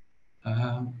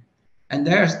 And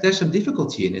there's some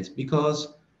difficulty in it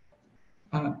because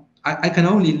I can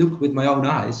only look with my own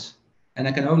eyes, and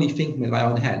I can only think with my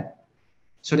own head.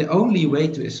 So the only way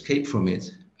to escape from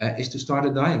it is to start a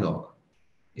dialogue,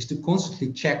 is to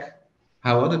constantly check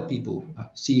how other people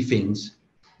see things,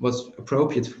 what's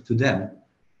appropriate to them,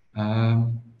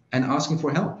 and asking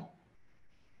for help.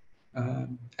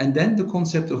 And then the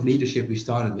concept of leadership we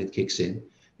started with kicks in,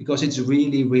 because it's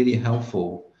really, really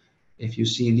helpful if you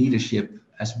see leadership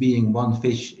as being one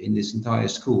fish in this entire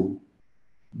school,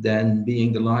 than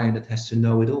being the lion that has to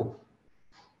know it all.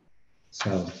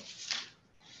 So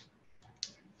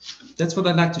that's what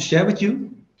I'd like to share with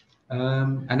you.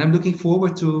 And I'm looking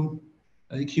forward to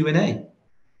the Q&A.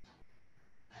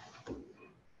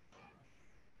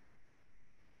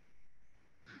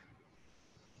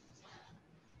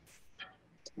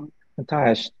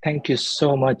 Matthijs, thank you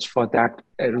so much for that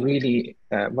really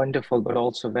wonderful, but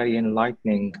also very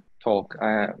enlightening talk.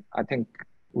 I think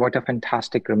what a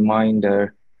fantastic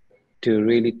reminder to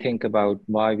really think about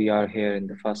why we are here in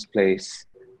the first place.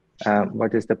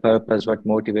 What is the purpose, what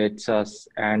motivates us,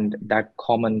 and that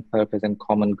common purpose and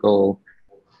common goal.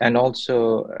 And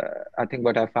also, I think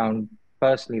what I found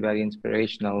personally very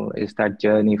inspirational is that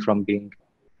journey from being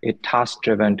a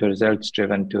task-driven to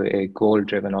results-driven to a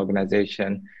goal-driven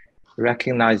organization,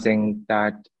 recognizing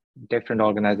that different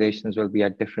organizations will be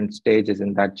at different stages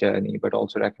in that journey, but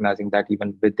also recognizing that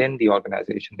even within the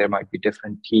organization, there might be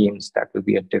different teams that will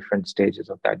be at different stages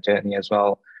of that journey as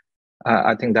well.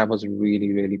 I think that was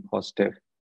really, really positive.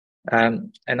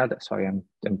 Sorry,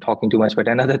 I'm talking too much, but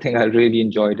another thing I really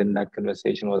enjoyed in that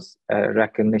conversation was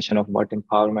recognition of what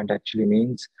empowerment actually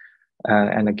means.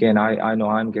 And again, I know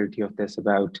I'm guilty of this,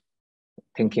 about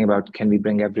thinking about, can we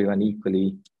bring everyone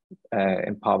equally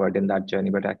empowered in that journey,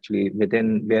 but actually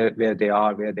within where they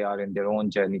are in their own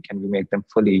journey, can we make them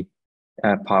fully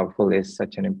powerful is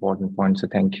such an important point. So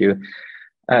thank you.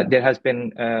 There has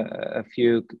been a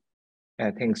few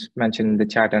things mentioned in the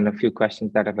chat and a few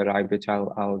questions that have arrived, which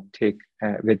I'll take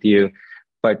with you.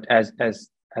 But as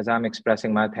I'm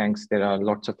expressing my thanks, there are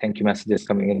lots of thank you messages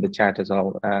coming in the chat as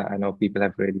well. I know people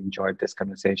have really enjoyed this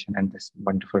conversation and this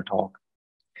wonderful talk.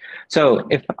 So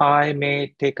if I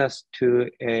may take us to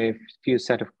a few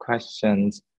set of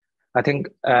questions, I think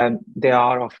they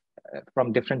are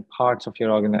from different parts of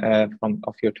your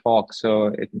talk.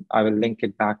 So I will link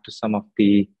it back to some of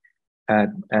the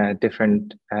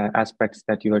different aspects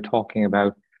that you were talking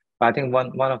about. But I think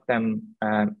one of them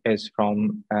is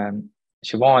from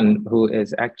Siobhan, who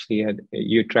is actually a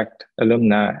Utrecht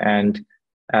alumna and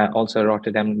also a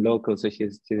Rotterdam local. So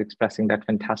she's expressing that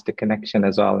fantastic connection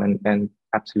as well, and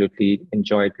absolutely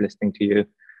enjoyed listening to you.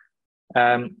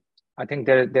 I think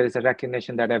there is a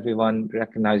recognition that everyone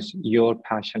recognizes your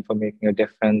passion for making a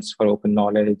difference, for open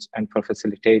knowledge, and for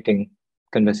facilitating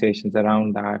conversations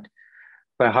around that.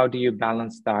 But how do you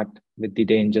balance that with the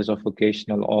dangers of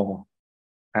vocational awe?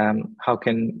 How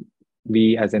can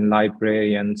we as in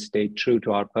librarians stay true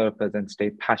to our purpose and stay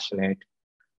passionate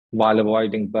while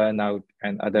avoiding burnout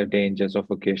and other dangers of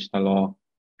vocational awe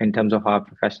in terms of our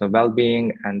professional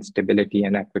well-being and stability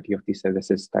and equity of the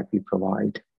services that we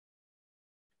provide?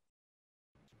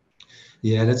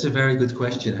 Yeah, that's a very good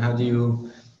question. How do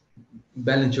you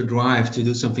balance your drive to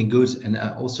do something good and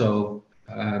also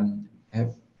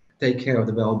take care of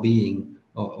the well-being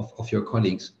of your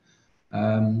colleagues?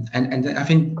 And I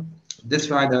think that's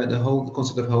why the whole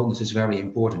concept of wholeness is very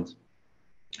important.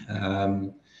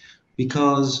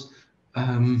 Because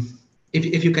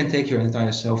if you can take your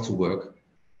entire self to work,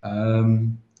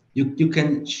 you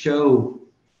can show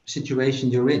the situation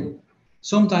you're in.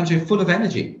 Sometimes you're full of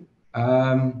energy.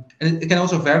 And it can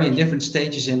also vary in different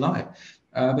stages in life.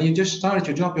 But you just started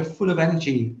your job, you're full of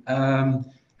energy, and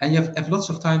you have lots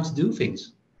of time to do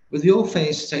things. But we all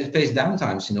face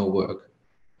downtimes in our work.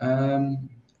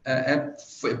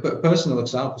 Personal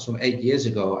examples from 8 years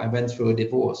ago, I went through a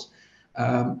divorce,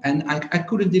 and I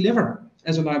couldn't deliver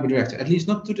as a library director, at least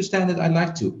not to the standard I'd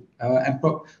like to, and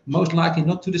most likely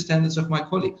not to the standards of my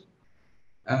colleagues.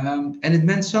 And it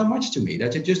meant so much to me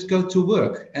that I just go to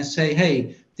work and say,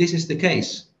 hey, this is the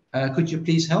case. Could you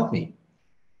please help me?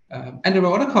 And there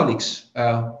were other colleagues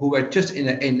who were just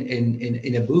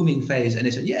in a booming phase, and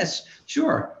they said, yes,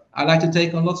 sure, I'd like to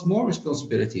take on lots more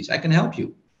responsibilities. I can help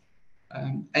you.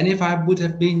 And if I would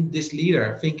have been this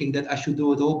leader thinking that I should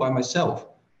do it all by myself,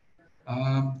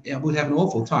 I would have an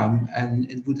awful time, and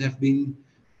it would have been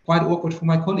quite awkward for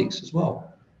my colleagues as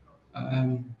well.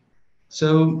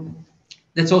 So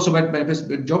that's also where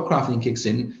job crafting kicks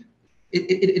in.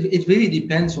 It really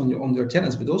depends on your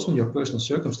talents, but also on your personal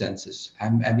circumstances.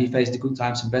 And we face the good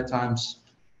times and bad times,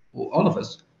 all of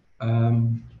us.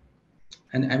 And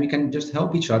we can just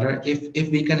help each other if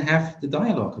we can have the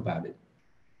dialogue about it.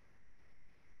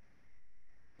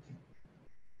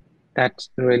 That's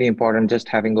really important, just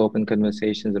having open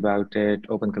conversations about it,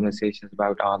 open conversations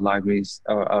about our libraries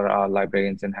or our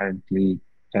librarians inherently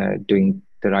doing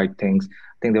the right things.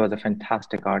 I think there was a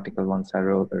fantastic article once I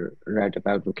read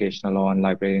about vocational law and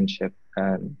librarianship,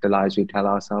 the lies we tell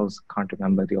ourselves. Can't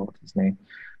remember the author's name.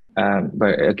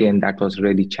 But again, that was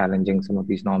really challenging some of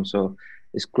these norms. So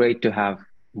it's great to have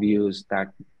views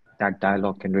that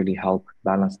dialogue can really help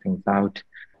balance things out.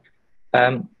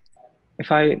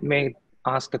 If I may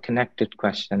ask a connected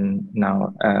question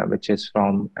now, which is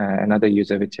from another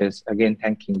user, which is, again,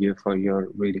 thanking you for your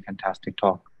really fantastic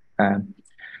talk.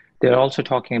 They're also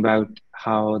talking about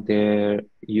how their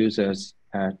users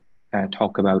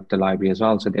talk about the library as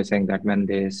well. So they're saying that when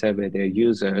they survey their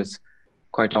users,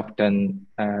 quite often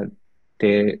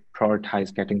they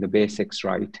prioritize getting the basics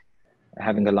right,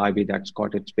 having a library that's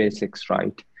got its basics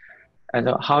right. And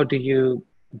how do you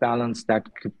balance that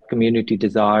community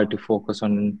desire to focus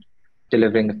on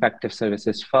delivering effective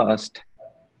services first,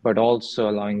 but also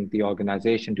allowing the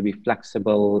organization to be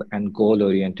flexible and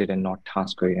goal-oriented and not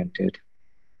task-oriented?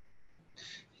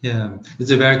 Yeah,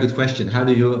 it's a very good question. How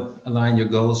do you align your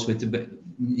goals with the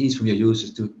needs from your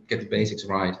users to get the basics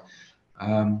right?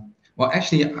 Well,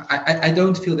 actually, I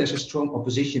don't feel there's a strong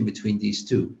opposition between these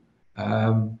two,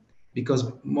 because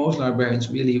most librarians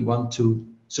really want to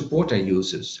support their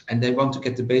users and they want to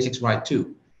get the basics right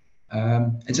too.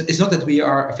 It's not that we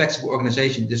are a flexible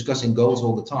organization discussing goals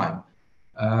all the time.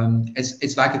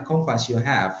 It's like a compass you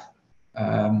have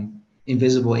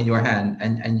invisible in your hand,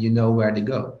 and you know where to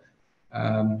go.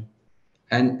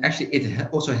 And actually, it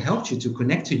also helps you to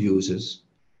connect to users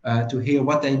to hear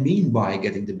what they mean by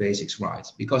getting the basics right,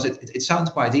 because it sounds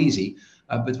quite easy,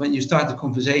 but when you start the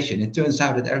conversation, it turns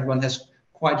out that everyone has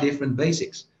quite different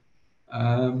basics.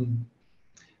 And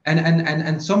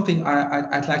something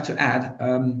I'd like to add,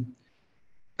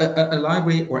 a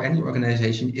library or any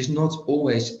organization is not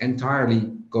always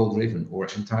entirely goal-driven or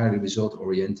entirely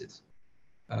result-oriented.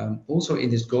 Also in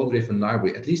this goal-driven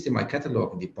library, at least in my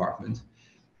cataloging department,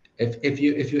 if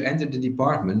you enter the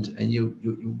department and you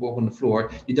walk on the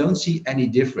floor, you don't see any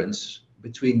difference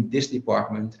between this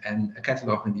department and a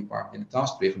cataloging department in a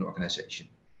task-driven organization.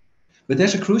 But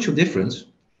there's a crucial difference.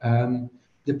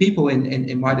 The people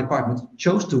in my department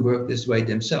chose to work this way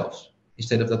themselves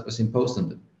instead of that was imposed on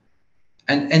them.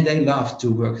 And they love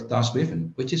to work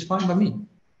task-driven, which is fine by me.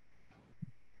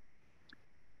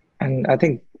 And I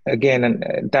think,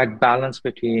 again, that balance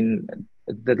between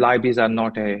the libraries are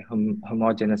not a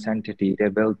homogeneous entity.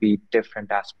 There will be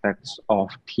different aspects of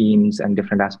teams and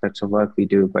different aspects of work we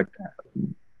do, but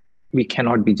we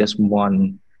cannot be just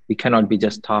one. We cannot be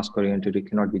just task-oriented. We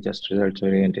cannot be just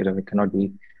result-oriented, or we cannot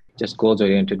be just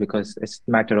goals-oriented, because it's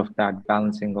a matter of that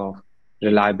balancing of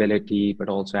reliability, but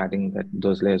also adding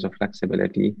those layers of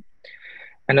flexibility.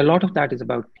 And a lot of that is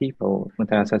about people,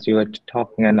 Matthijs, as you were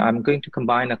talking, and I'm going to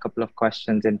combine a couple of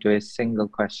questions into a single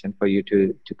question for you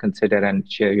to consider and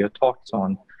share your thoughts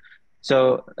on.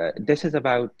 So this is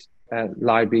about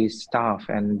library staff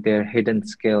and their hidden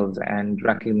skills and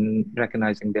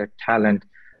recognizing their talent,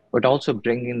 but also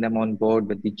bringing them on board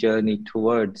with the journey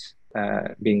towards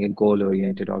being a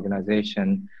goal-oriented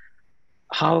organization.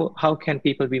 How can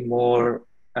people be more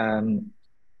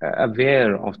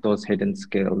aware of those hidden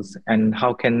skills, and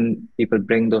how can people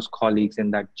bring those colleagues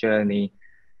in that journey,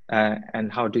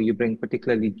 and how do you bring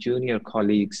particularly junior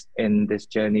colleagues in this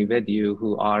journey with you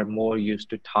who are more used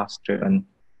to task-driven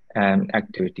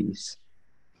activities?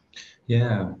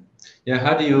 Yeah,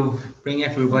 how do you bring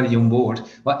everybody on board?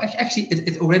 Well, actually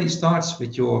it already starts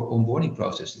with your onboarding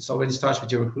process. It already starts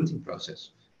with your recruiting process.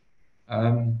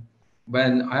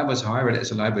 When I was hired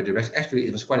as a library director, actually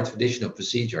it was quite a traditional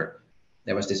procedure.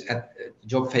 There was this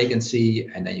job vacancy,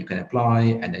 and then you can apply,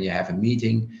 and then you have a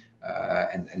meeting,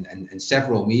 and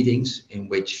several meetings in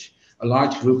which a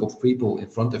large group of people in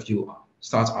front of you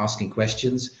starts asking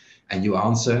questions, and you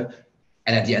answer.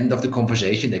 And at the end of the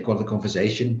conversation, they call it a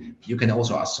conversation, you can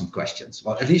also ask some questions.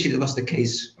 Well, at least it was the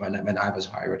case when I was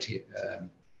hired here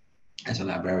as a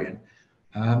librarian.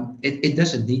 It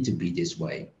doesn't need to be this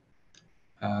way.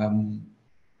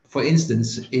 For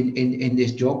instance, in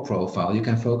this job profile, you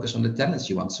can focus on the talents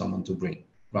you want someone to bring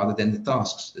rather than the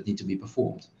tasks that need to be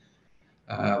performed.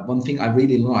 One thing I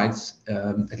really liked,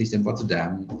 at least in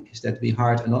Rotterdam, is that we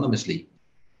hired anonymously.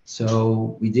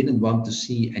 So we didn't want to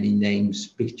see any names,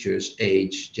 pictures,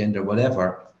 age, gender,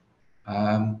 whatever,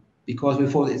 because we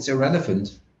thought it's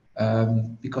irrelevant,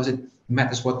 because it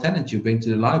matters what talent you bring to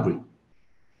the library.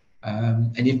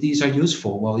 And if these are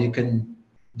useful, well, you can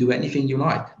do anything you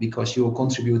like because you will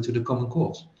contribute to the common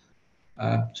cause.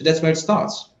 So that's where it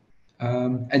starts.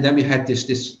 And then we had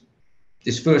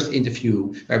this first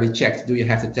interview where we checked, do you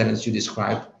have the talents you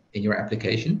describe in your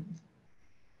application?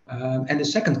 And the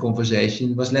second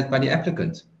conversation was led by the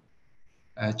applicant,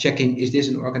 checking, is this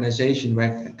an organization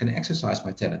where I can exercise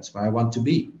my talents, where I want to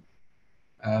be?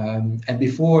 And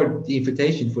before the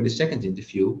invitation for the second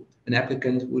interview, an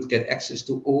applicant would get access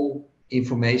to all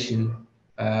information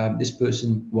this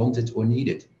person wanted or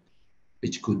needed,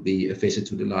 which could be a visit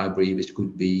to the library, which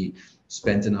could be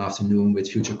spent an afternoon with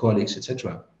future colleagues,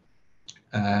 etc.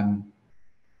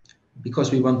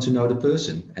 Because we want to know the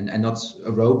person and not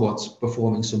a robot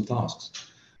performing some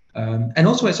tasks. And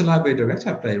also as a library director,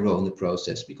 I play a role in the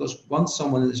process, because once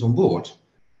someone is on board,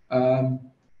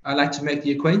 I like to make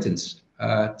the acquaintance,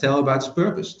 tell about its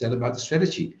purpose, tell about the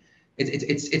strategy.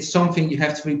 It's something you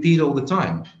have to repeat all the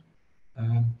time.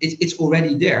 It's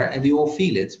already there and we all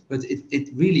feel it, but it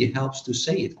really helps to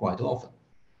say it quite often.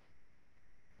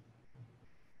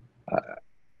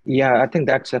 Yeah, I think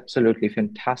that's absolutely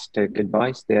fantastic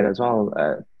advice there as well,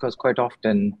 because quite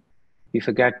often we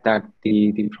forget that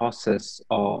the process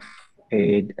of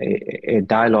a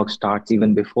dialogue starts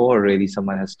even before really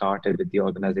someone has started with the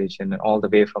organization, and all the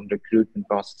way from recruitment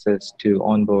processes to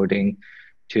onboarding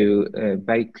to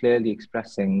very clearly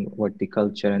expressing what the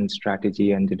culture and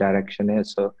strategy and the direction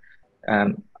is. So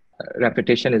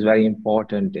repetition is very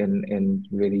important in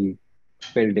really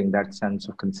building that sense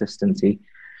of consistency,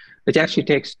 which actually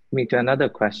takes me to another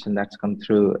question that's come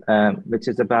through, which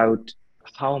is about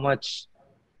how much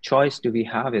choice do we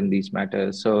have in these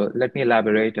matters? So let me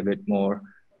elaborate a bit more.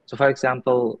 So for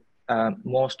example,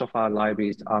 most of our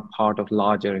libraries are part of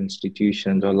larger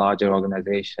institutions or larger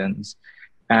organizations,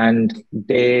 and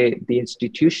the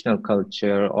institutional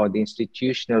culture or the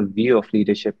institutional view of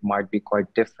leadership might be quite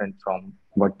different from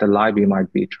what the library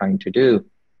might be trying to do.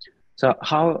 So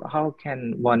how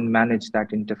can one manage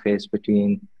that interface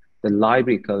between the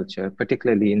library culture,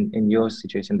 particularly in your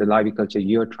situation, the library culture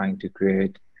you're trying to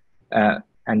create,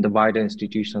 and the wider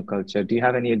institutional culture. Do you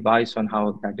have any advice on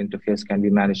how that interface can be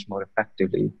managed more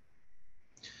effectively?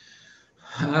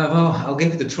 Well, I'll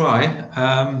give it a try.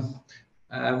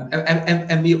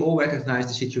 And we all recognize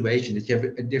the situation that you have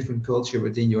a different culture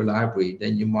within your library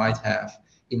than you might have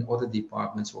in other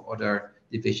departments or other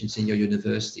divisions in your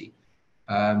university.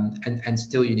 And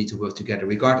still you need to work together,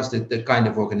 regardless of the kind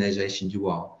of organization you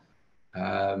are.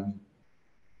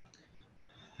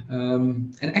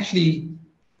 And actually,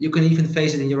 you can even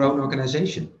face it in your own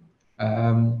organization.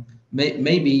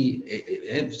 Maybe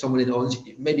if someone in the audience,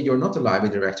 maybe you're not a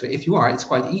library director. If you are, it's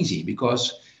quite easy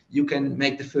because you can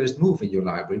make the first move in your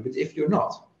library. But if you're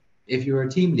not, if you're a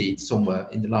team lead somewhere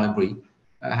in the library,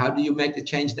 how do you make the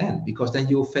change then? Because then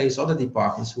you'll face other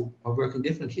departments who are working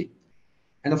differently.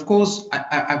 And of course,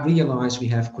 I realize we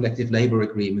have collective labor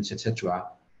agreements, etc.,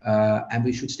 and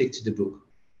we should stick to the book.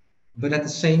 But at the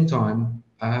same time,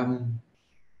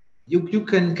 you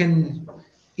can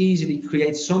easily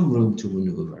create some room to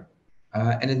maneuver.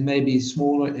 And it may be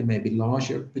smaller, it may be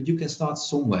larger, but you can start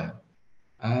somewhere.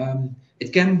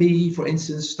 It can be, for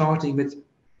instance, starting with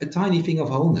a tiny thing of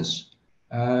wholeness.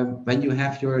 When you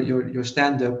have your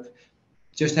stand-up,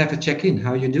 just have a check-in,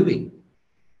 how you're doing,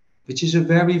 which is a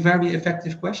very, very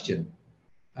effective question.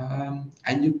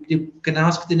 And you can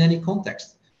ask it in any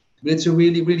context, but it's a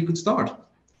really, really good start.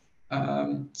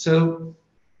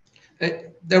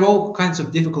 There are all kinds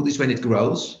of difficulties when it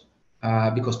grows,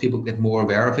 because people get more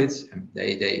aware of it and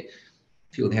they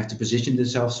feel they have to position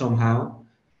themselves somehow.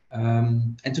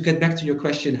 And to get back to your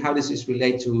question, how does this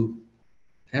relate to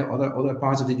other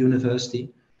parts of the university?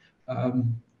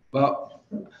 Well,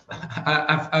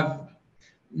 I've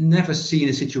never seen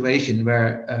a situation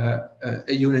where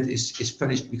a unit is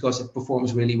punished because it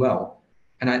performs really well.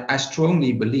 And I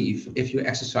strongly believe if you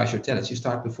exercise your talents, you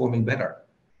start performing better.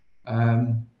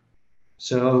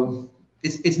 So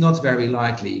it's not very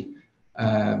likely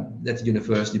that the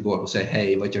university board will say,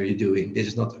 hey, what are you doing? This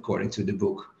is not according to the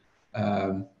book.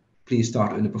 Please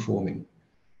start underperforming.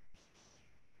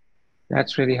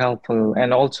 That's really helpful.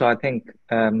 And also, I think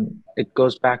it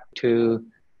goes back to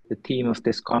the theme of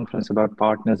this conference about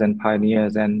partners and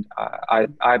pioneers. And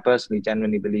I personally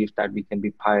genuinely believe that we can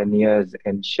be pioneers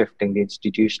in shifting the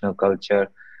institutional culture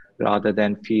rather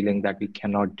than feeling that we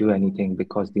cannot do anything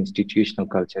because the institutional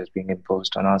culture is being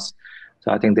imposed on us.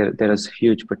 So I think there is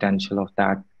huge potential of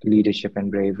that leadership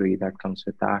and bravery that comes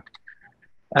with that.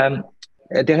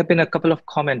 There have been a couple of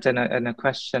comments and a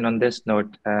question on this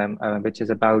note, which is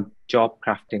about job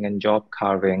crafting and job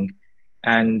carving.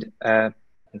 And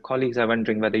colleagues are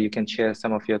wondering whether you can share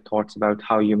some of your thoughts about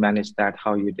how you managed that,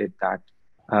 how you did that,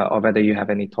 or whether you have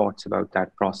any thoughts about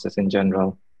that process in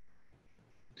general.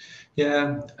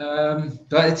 Yeah,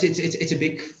 but it's a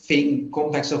big thing,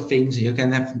 complex of things. You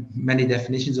can have many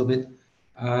definitions of it.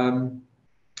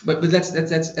 But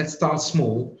let's start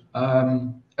small.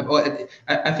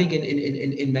 I think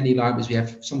in many libraries we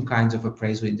have some kinds of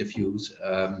appraisal interviews,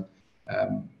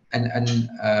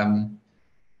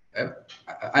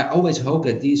 I always hope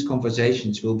that these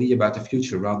conversations will be about the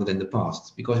future rather than the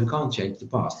past, because we can't change the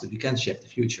past, but we can shape the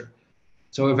future.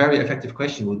 So a very effective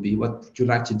question would be, what would you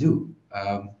like to do?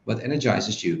 What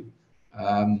energizes you?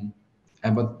 And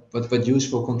what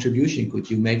useful contribution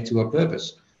could you make to our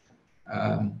purpose?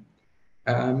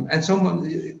 And someone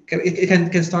it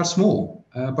can start small,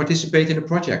 participate in a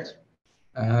project,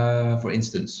 for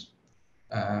instance,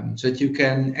 so that you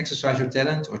can exercise your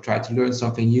talent or try to learn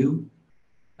something new.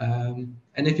 And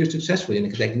if you're successful, you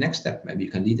can take the next step. Maybe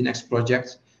you can lead the next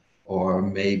project, or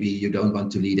maybe you don't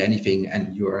want to lead anything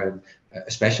and you're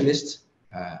a specialist,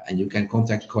 and you can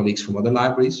contact colleagues from other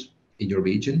libraries in your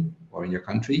region or in your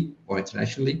country or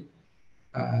internationally.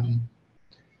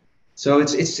 So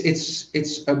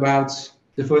it's about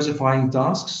diversifying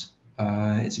tasks.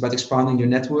 It's about expanding your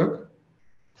network.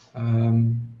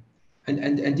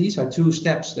 And these are two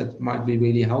steps that might be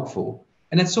really helpful.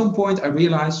 And at some point, I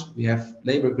realize we have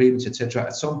labor agreements, etc.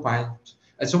 At some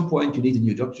point, you need a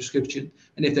new job description.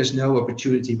 And if there's no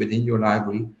opportunity within your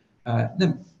library,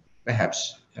 then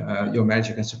perhaps your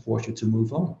manager can support you to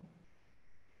move on.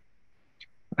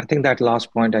 I think that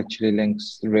last point actually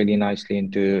links really nicely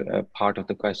into a part of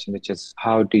the question, which is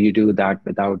how do you do that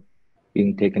without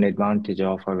being taken advantage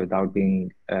of or without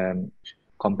being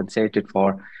compensated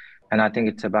for? And I think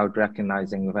it's about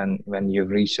recognizing when you've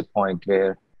reached a point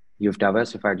where you've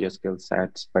diversified your skill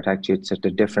sets, but actually it's at a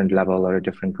different level or a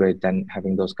different grade, then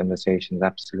having those conversations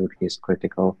absolutely is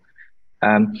critical.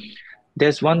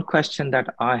 There's one question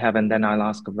that I have, and then I'll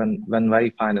ask one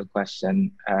very final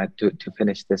question to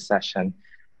finish this session.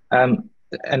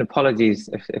 and apologies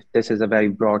if this is a very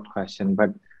broad question, but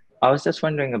I was just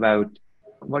wondering about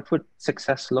what would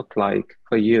success look like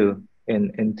for you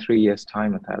in 3 years'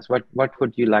 time, Matthijs? What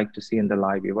would you like to see in the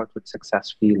library? What would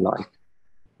success feel like?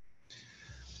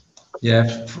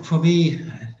 Yeah, for me,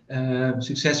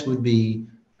 success would be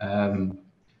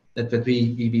that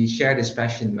we share this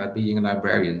passion about being a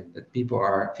librarian, that people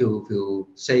feel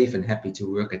safe and happy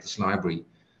to work at this library.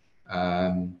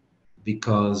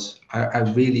 Because I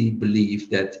really believe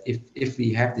that if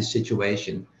we have this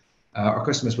situation, our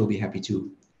customers will be happy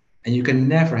too. And you can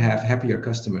never have happier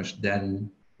customers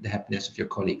than the happiness of your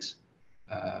colleagues.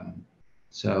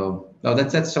 So well,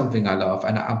 that's something I love,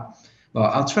 and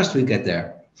I'll trust we'll get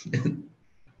there.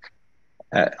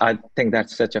 I think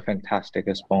that's such a fantastic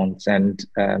response, and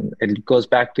it goes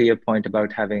back to your point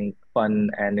about having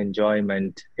fun and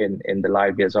enjoyment in the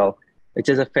library as well, which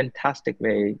is a fantastic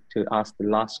way to ask the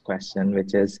last question,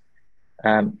 which is,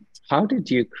 how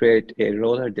did you create a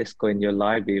roller disco in your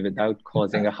library without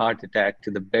causing a heart attack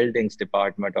to the buildings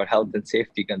department or health and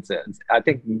safety concerns? I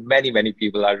think many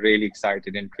people are really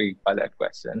excited and intrigued by that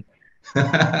question.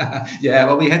 Yeah,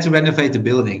 well, we had to renovate the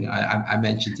building. I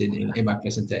mentioned in my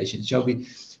presentation. So we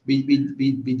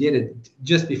did it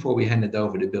just before we handed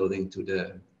over the building to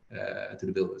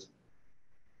the builders.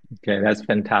 Okay, that's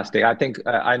fantastic. I think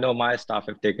I know my staff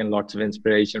have taken lots of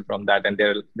inspiration from that, and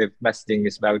their messaging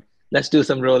is about, let's do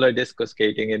some roller disco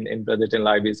skating in Brotherton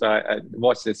Library. So I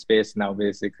watch this space now,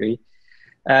 basically.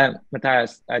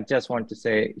 Matthijs, I just want to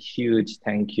say huge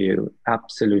thank you.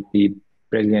 Absolutely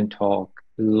brilliant talk.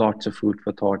 Lots of food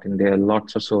for thought in there,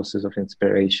 lots of sources of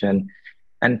inspiration.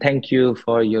 And thank you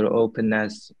for your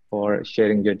openness, for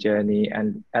sharing your journey,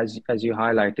 and as you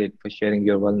highlighted, for sharing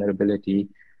your vulnerability.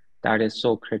 That is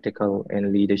so critical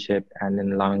in leadership and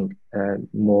in allowing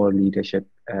more leadership,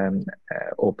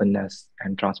 openness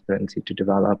and transparency to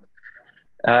develop.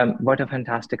 What a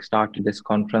fantastic start to this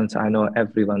conference. I know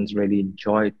everyone's really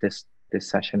enjoyed this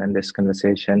session and this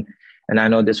conversation. And I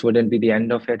know this wouldn't be the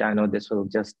end of it. I know this will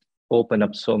just open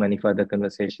up so many further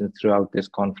conversations throughout this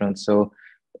conference. So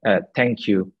thank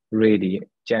you, really,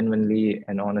 genuinely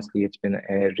and honestly. It's been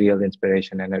a real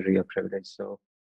inspiration and a real privilege. So